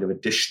some kind of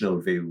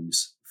additional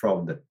views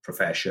from the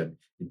profession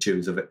in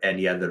terms of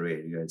any other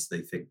areas they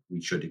think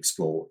we should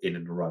explore in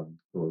and around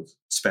those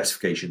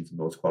specifications and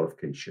those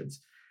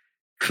qualifications.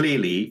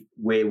 Clearly,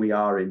 where we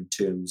are in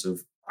terms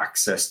of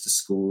access to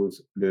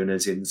schools,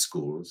 learners in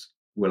schools,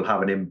 will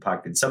have an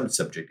impact in some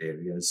subject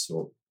areas.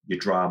 So your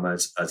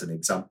dramas, as an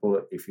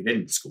example, if you're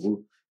in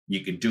school,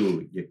 you can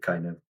do your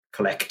kind of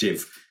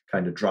collective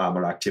kind of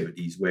drama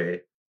activities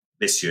where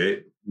this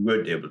year we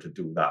weren't able to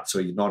do that. So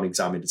your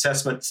non-examined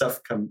assessment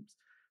stuff comes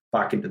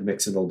back into the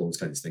mix and all those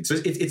kinds of things.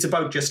 So it's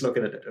about just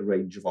looking at a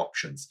range of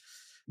options.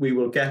 We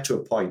will get to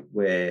a point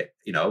where,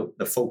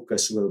 the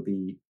focus will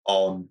be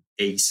on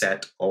a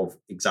set of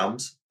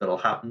exams that'll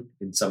happen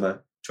in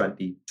summer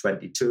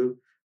 2022.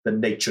 The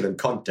nature and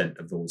content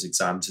of those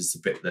exams is the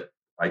bit that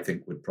I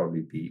think would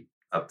probably be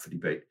up for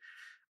debate.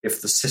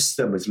 If the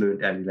system has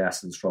learned any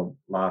lessons from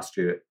last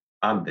year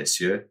and this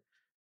year,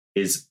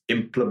 is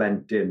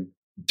implementing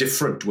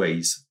different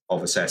ways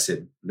of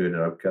assessing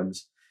learner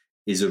outcomes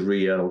is a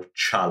real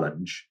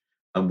challenge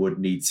and would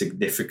need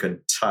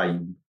significant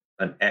time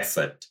and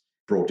effort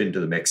brought into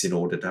the mix in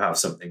order to have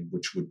something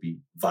which would be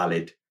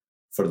valid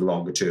for the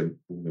longer term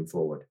moving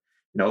forward.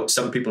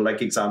 Some people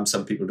like exams,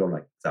 some people don't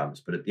like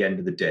exams, but at the end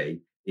of the day,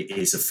 it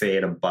is a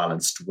fair and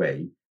balanced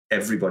way.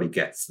 Everybody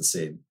gets the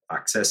same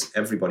access,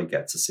 everybody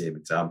gets the same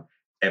exam,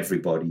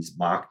 everybody's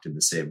marked in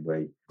the same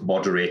way,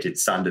 moderated,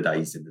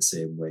 standardized in the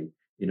same way,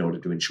 in order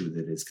to ensure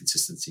that there is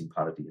consistency and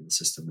parity in the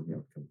system and the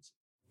outcomes.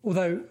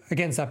 Although,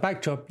 against that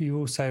backdrop, you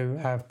also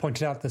have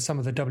pointed out that some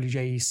of the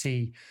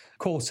WJEC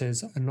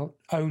courses are not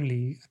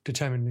only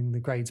determining the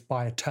grades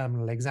by a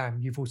terminal exam,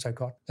 you've also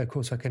got the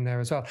coursework in there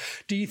as well.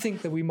 Do you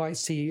think that we might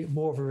see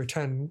more of a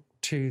return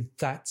to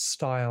that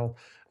style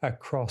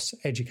across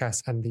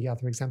EDUCAS and the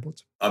other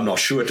examples? I'm not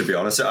sure, to be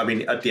honest. I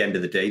mean, at the end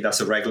of the day, that's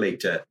a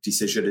regulator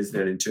decision, isn't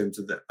it, in terms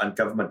of and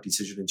government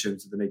decision in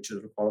terms of the nature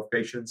of the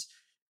qualifications.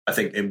 I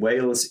think in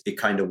Wales, it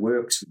kind of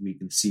works. We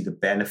can see the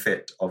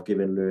benefit of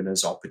giving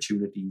learners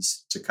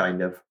opportunities to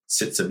kind of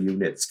sit some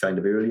units kind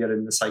of earlier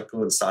in the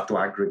cycle and start to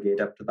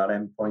aggregate up to that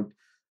endpoint.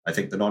 I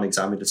think the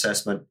non-examined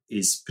assessment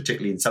is,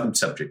 particularly in some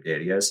subject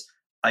areas,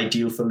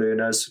 ideal for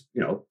learners.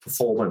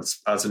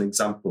 Performance, as an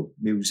example,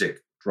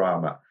 music,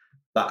 drama,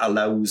 that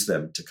allows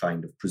them to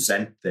kind of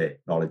present their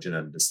knowledge and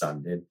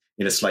understanding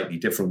in a slightly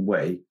different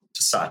way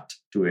to sat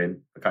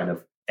doing a kind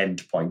of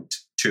endpoint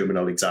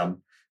terminal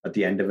exam at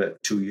the end of a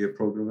 2-year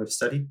programme of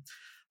study.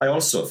 I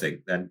also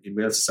think then in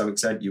Wales, to some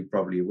extent, you're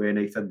probably aware,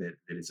 Nathan, that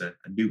there is a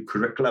new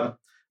curriculum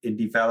in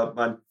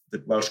development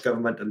that Welsh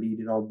Government are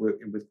leading on,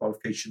 working with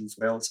Qualifications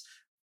Wales.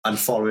 And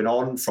following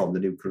on from the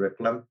new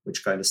curriculum,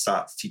 which kind of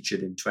starts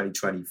teaching in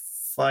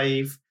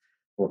 2025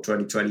 or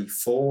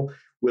 2024,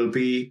 will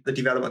be the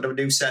development of a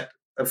new set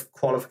of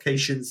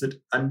qualifications that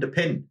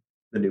underpin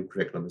the new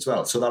curriculum as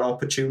well. So that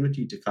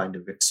opportunity to kind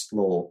of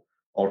explore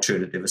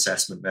alternative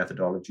assessment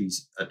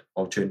methodologies and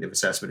alternative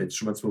assessment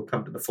instruments will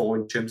come to the fore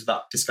in terms of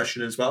that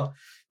discussion as well.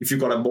 If you've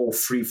got a more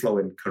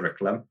free-flowing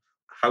curriculum,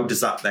 how does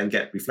that then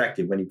get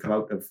reflected when you come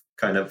out of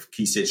kind of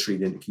Key Stage 3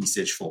 into Key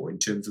Stage 4 in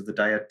terms of the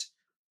diet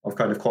of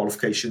kind of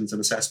qualifications and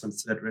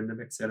assessments that are in the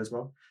mix there as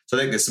well? So I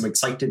think there's some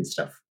exciting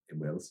stuff in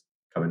Wales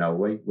coming our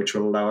way, which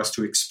will allow us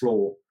to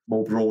explore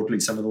more broadly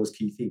some of those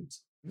key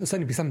themes. It'll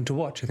certainly be something to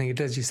watch. I think it,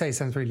 as you say,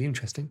 sounds really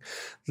interesting.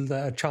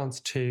 A chance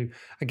to,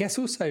 I guess,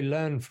 also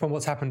learn from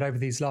what's happened over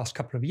these last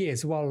couple of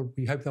years. While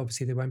we hope that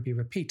obviously they won't be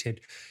repeated,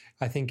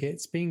 I think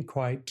it's been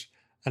quite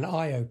an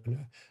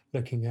eye-opener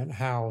looking at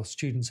how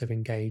students have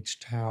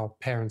engaged, how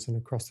parents and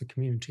across the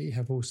community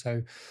have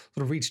also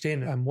sort of reached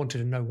in and wanted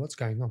to know what's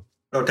going on.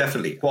 Oh,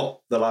 definitely. What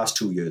the last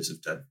 2 years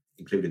have done,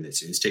 including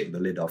this year, is taking the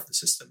lid off the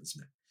system,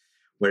 isn't it?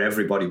 Where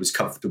everybody was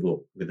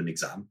comfortable with an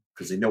exam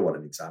because they know what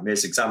an exam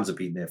is. Exams have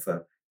been there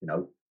for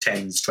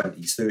 10s,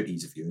 20s,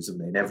 30s of years,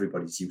 and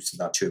everybody's used to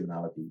that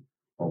terminology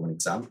of an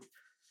exam.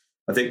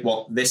 I think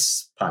what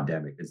this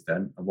pandemic has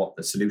done and what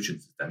the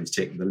solutions has done is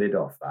taking the lid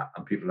off that,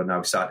 and people are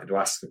now starting to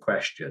ask the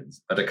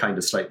questions at a kind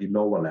of slightly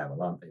lower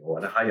level, aren't they? Or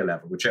at a higher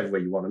level, whichever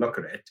way you want to look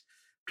at it.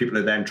 People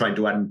are then trying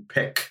to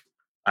unpick,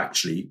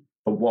 actually,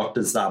 but what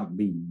does that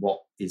mean?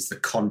 What is the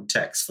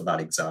context for that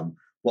exam?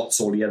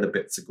 What's all the other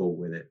bits that go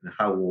with it, and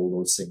how all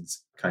those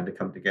things kind of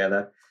come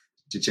together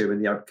to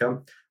determine the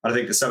outcome? And I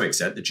think to some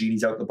extent, the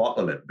genie's out the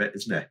bottle a little bit,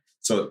 isn't it?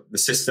 So the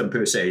system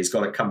per se has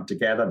got to come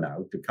together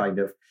now to kind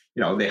of,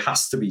 there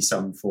has to be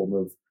some form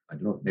of, I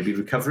don't know, maybe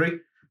recovery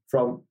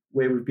from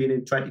where we've been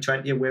in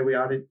 2020 and where we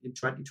are in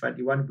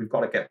 2021. We've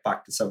got to get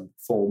back to some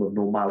form of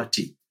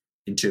normality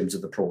in terms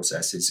of the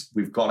processes.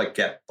 We've got to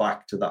get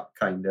back to that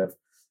kind of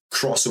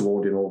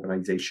cross-awarding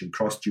organisation,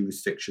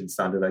 cross-jurisdiction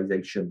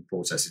standardisation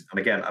processes. And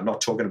again, I'm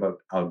not talking about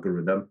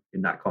algorithm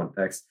in that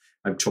context.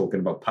 I'm talking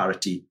about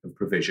parity of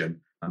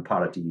provision and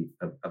parity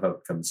of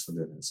outcomes for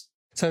learners.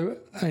 So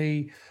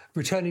a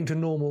returning to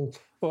normal,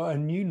 or a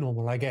new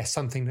normal, I guess,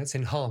 something that's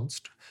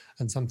enhanced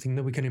and something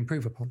that we can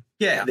improve upon.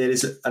 Yeah, there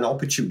is an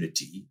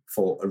opportunity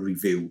for a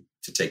review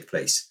to take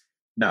place.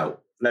 Now,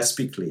 let's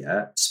be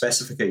clear,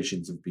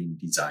 specifications have been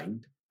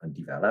designed and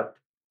developed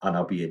and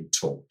are being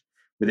taught.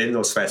 Within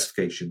those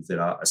specifications,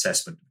 there are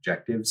assessment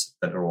objectives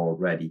that are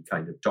already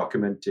kind of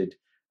documented,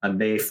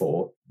 and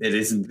therefore there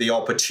isn't the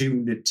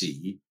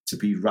opportunity to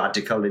be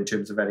radical in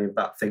terms of any of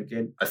that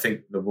thinking. I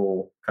think the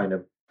more kind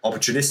of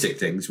opportunistic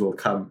things will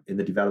come in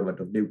the development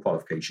of new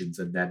qualifications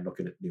and then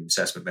looking at new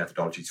assessment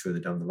methodologies further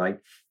down the line.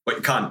 What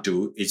you can't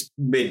do is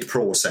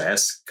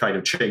mid-process kind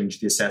of change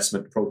the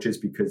assessment approaches,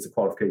 because the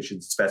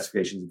qualifications and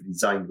specifications are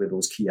designed with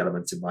those key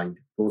elements in mind,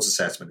 those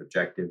assessment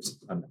objectives,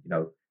 and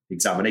the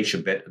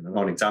examination bit and the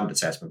non-examined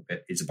assessment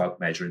bit is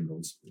about measuring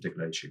those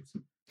particular issues.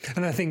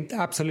 And I think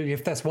absolutely,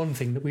 if that's one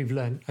thing that we've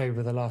learned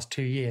over the last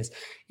 2 years,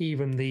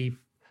 even the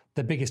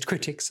biggest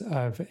critics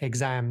of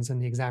exams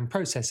and the exam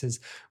processes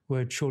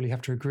would surely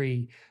have to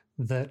agree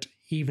that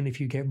even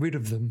if you get rid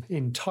of them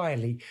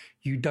entirely,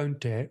 you don't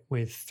do it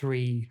with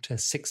 3 to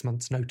 6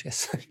 months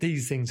notice.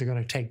 These things are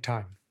going to take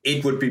time.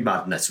 It would be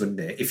madness, wouldn't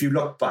it? If you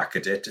look back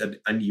at it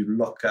and you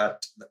look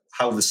at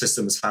how the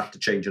system has had to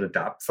change and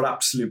adapt for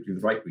absolutely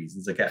the right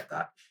reasons, I get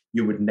that.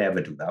 You would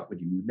never do that,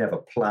 would you? You would never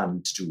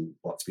plan to do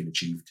what's been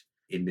achieved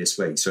in this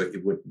way. So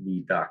it would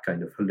need that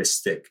kind of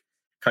holistic,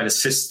 kind of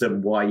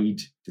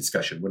system-wide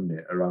discussion, wouldn't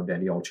it, around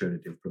any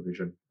alternative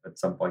provision at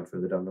some point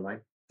further down the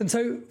line. And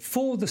so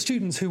for the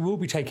students who will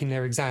be taking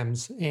their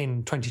exams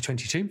in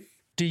 2022,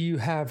 do you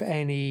have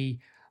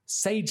any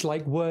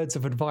sage-like words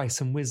of advice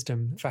and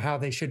wisdom for how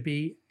they should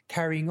be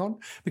carrying on?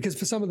 Because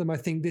for some of them, I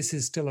think this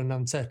is still an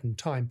uncertain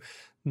time,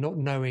 not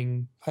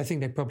knowing. I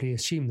think they probably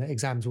assume that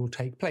exams will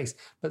take place,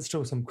 but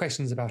still some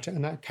questions about it.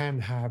 And that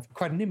can have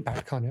quite an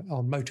impact kind of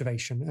on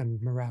motivation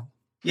and morale.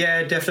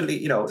 Yeah,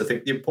 definitely. I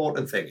think the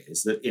important thing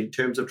is that in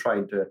terms of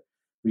trying to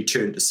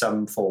return to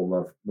some form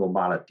of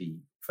normality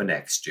for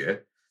next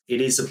year, it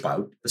is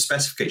about the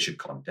specification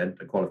content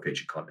and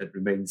qualification content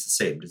remains the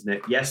same, doesn't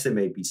it? Yes, there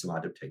may be some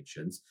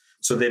adaptations.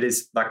 So there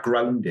is that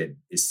grounding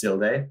is still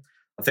there.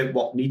 I think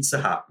what needs to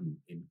happen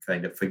in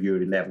kind of for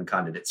year 11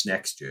 candidates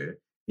next year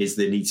is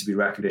there needs to be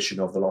recognition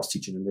of the lost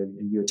teaching and learning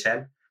in year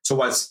 10. So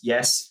whilst,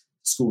 yes,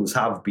 schools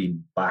have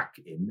been back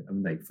in,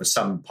 for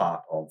some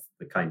part of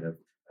the kind of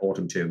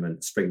autumn term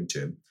and spring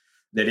term,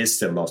 there is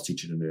still lost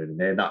teaching and learning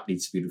there. And that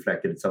needs to be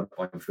reflected at some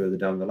point further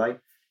down the line.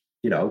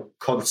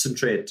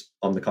 Concentrate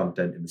on the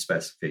content in the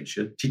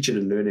specification. Teaching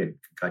and learning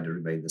can kind of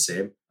remain the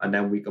same. And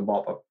then we can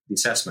mop up the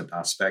assessment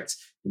aspects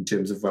in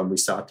terms of when we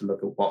start to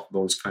look at what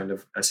those kind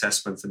of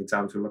assessments and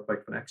exams will look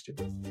like for next year.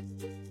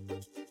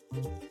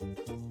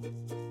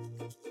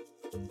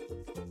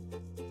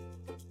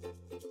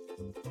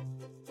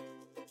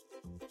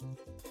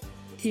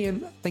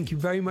 Ian, thank you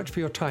very much for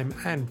your time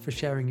and for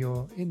sharing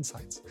your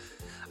insights.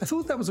 I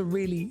thought that was a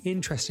really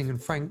interesting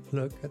and frank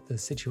look at the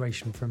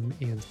situation from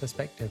Ian's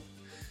perspective.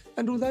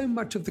 And although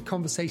much of the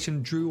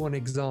conversation drew on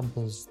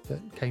examples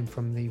that came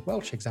from the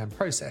Welsh exam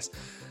process,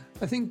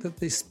 I think that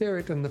the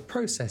spirit and the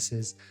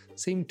processes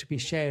seem to be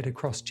shared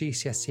across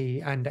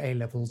GCSE and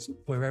A-levels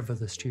wherever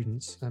the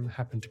students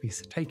happen to be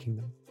taking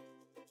them.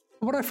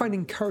 What I find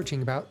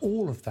encouraging about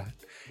all of that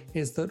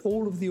is that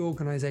all of the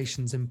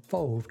organisations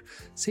involved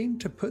seem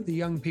to put the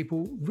young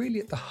people really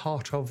at the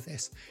heart of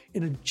this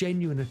in a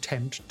genuine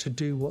attempt to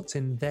do what's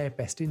in their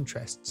best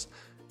interests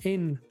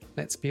in,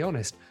 let's be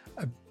honest,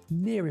 a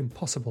near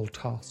impossible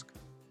task.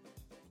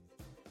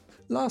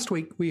 Last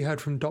week we heard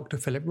from Dr.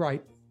 Philip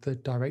Wright, the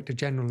Director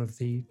General of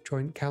the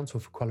Joint Council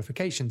for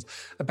Qualifications,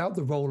 about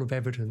the role of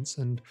evidence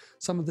and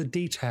some of the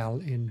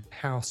detail in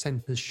how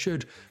centres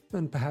should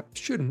and perhaps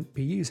shouldn't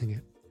be using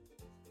it.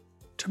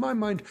 To my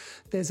mind,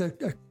 there's a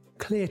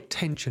clear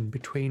tension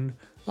between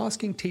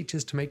asking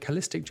teachers to make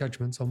holistic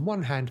judgments on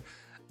one hand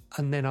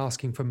and then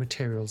asking for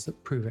materials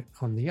that prove it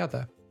on the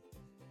other.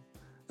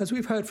 As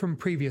we've heard from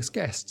previous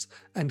guests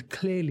and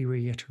clearly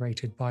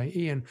reiterated by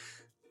Ian,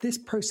 this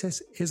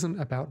process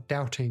isn't about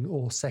doubting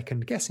or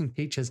second-guessing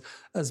teachers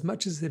as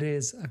much as it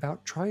is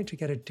about trying to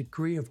get a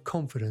degree of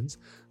confidence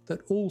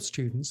that all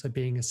students are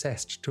being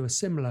assessed to a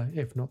similar,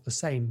 if not the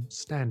same,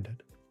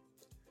 standard.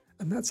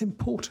 And that's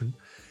important.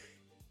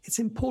 It's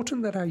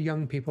important that our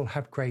young people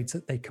have grades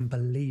that they can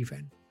believe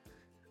in.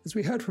 As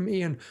we heard from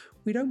Ian,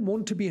 we don't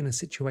want to be in a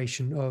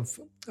situation of,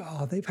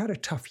 they've had a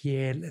tough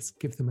year, let's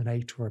give them an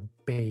 8 or a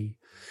B,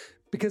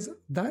 because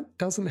that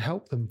doesn't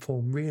help them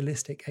form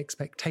realistic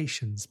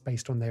expectations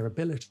based on their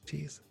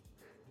abilities.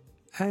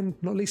 And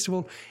not least of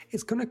all,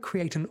 it's going to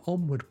create an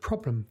onward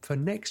problem for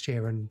next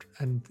year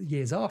and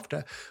years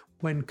after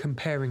when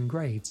comparing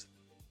grades.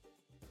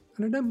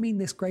 And I don't mean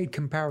this grade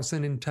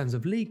comparison in terms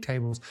of league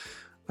tables,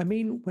 I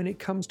mean when it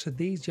comes to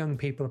these young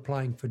people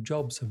applying for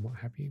jobs and what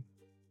have you.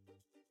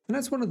 And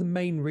that's one of the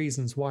main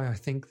reasons why I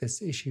think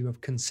this issue of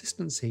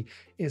consistency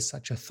is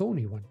such a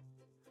thorny one.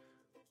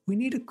 We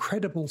need a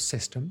credible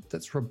system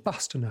that's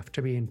robust enough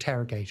to be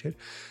interrogated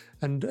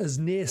and as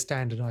near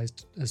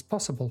standardised as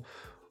possible,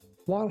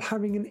 while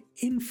having an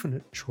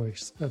infinite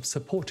choice of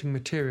supporting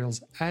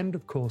materials and,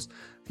 of course,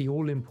 the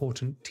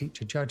all-important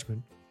teacher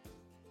judgment.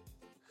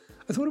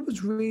 I thought it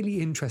was really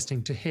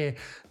interesting to hear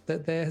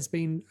that there has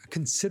been a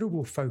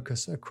considerable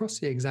focus across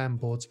the exam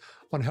boards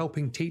on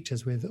helping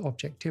teachers with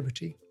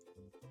objectivity.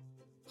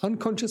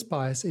 Unconscious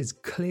bias is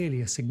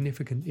clearly a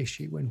significant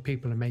issue when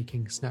people are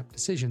making snap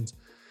decisions,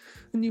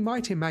 and you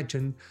might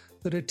imagine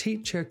that a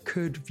teacher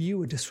could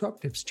view a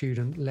disruptive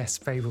student less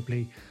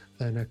favourably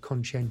than a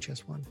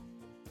conscientious one.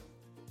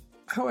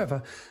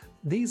 However,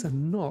 these are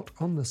not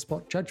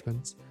on-the-spot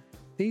judgments.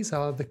 These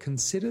are the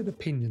considered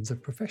opinions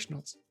of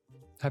professionals,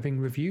 having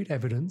reviewed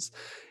evidence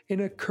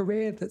in a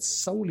career that's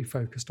solely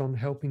focused on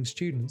helping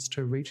students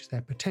to reach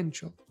their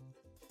potential.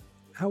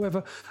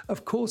 However,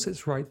 of course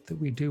it's right that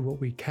we do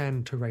what we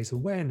can to raise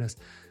awareness,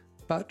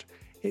 but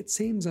it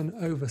seems an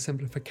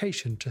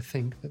oversimplification to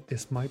think that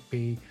this might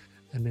be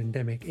an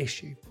endemic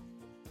issue.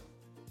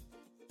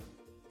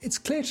 It's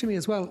clear to me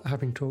as well,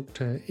 having talked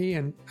to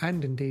Ian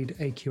and indeed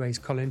AQA's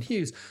Colin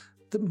Hughes,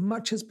 that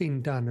much has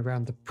been done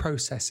around the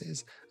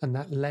processes and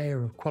that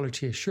layer of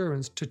quality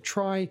assurance to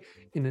try,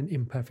 in an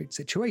imperfect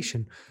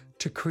situation,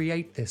 to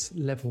create this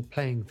level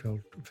playing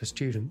field for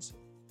students.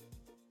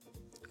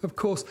 Of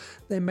course,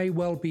 there may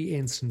well be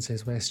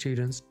instances where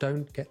students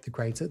don't get the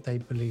grades that they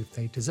believe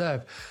they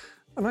deserve.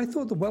 And I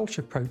thought the Welsh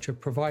approach of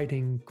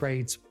providing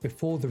grades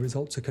before the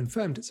results are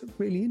confirmed is a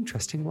really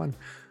interesting one.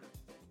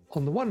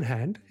 On the one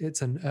hand,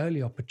 it's an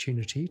early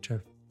opportunity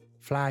to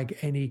flag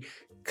any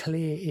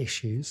clear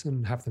issues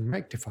and have them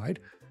rectified.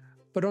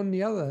 But on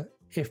the other,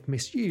 if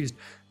misused,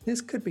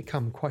 this could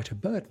become quite a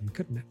burden,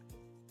 couldn't it?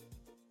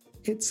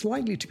 It's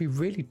likely to be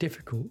really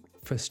difficult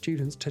for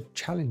students to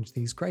challenge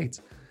these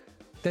grades.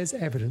 There's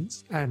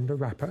evidence and a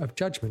wrapper of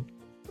judgment.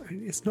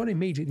 It's not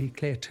immediately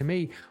clear to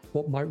me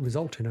what might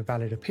result in a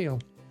valid appeal.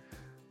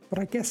 But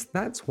I guess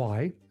that's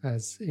why,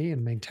 as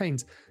Ian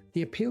maintains,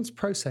 the appeals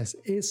process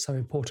is so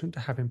important to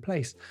have in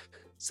place,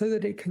 so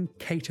that it can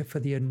cater for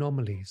the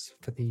anomalies,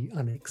 for the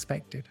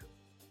unexpected.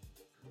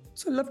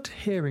 So I loved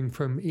hearing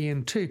from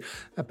Ian too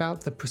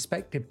about the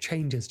prospective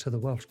changes to the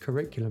Welsh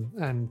curriculum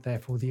and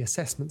therefore the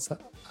assessments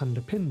that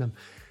underpin them.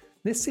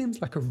 This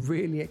seems like a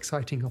really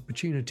exciting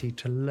opportunity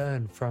to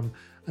learn from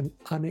an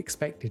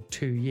unexpected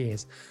 2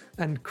 years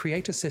and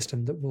create a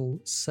system that will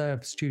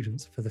serve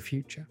students for the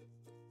future.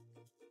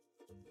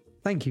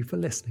 Thank you for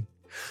listening.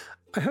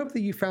 I hope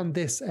that you found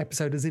this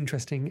episode as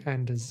interesting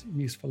and as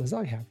useful as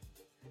I have.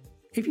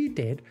 If you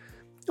did,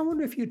 I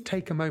wonder if you'd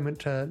take a moment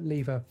to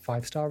leave a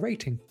 5-star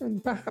rating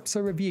and perhaps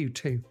a review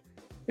too.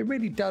 It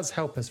really does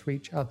help us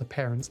reach other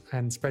parents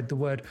and spread the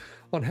word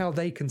on how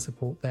they can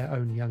support their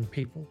own young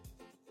people.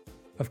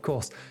 Of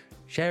course,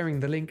 sharing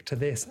the link to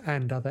this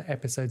and other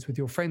episodes with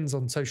your friends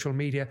on social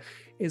media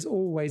is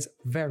always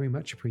very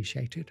much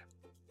appreciated.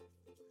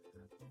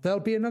 There'll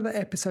be another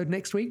episode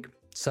next week,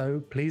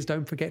 so please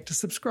don't forget to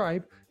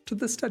subscribe to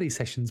the Study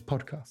Sessions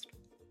podcast.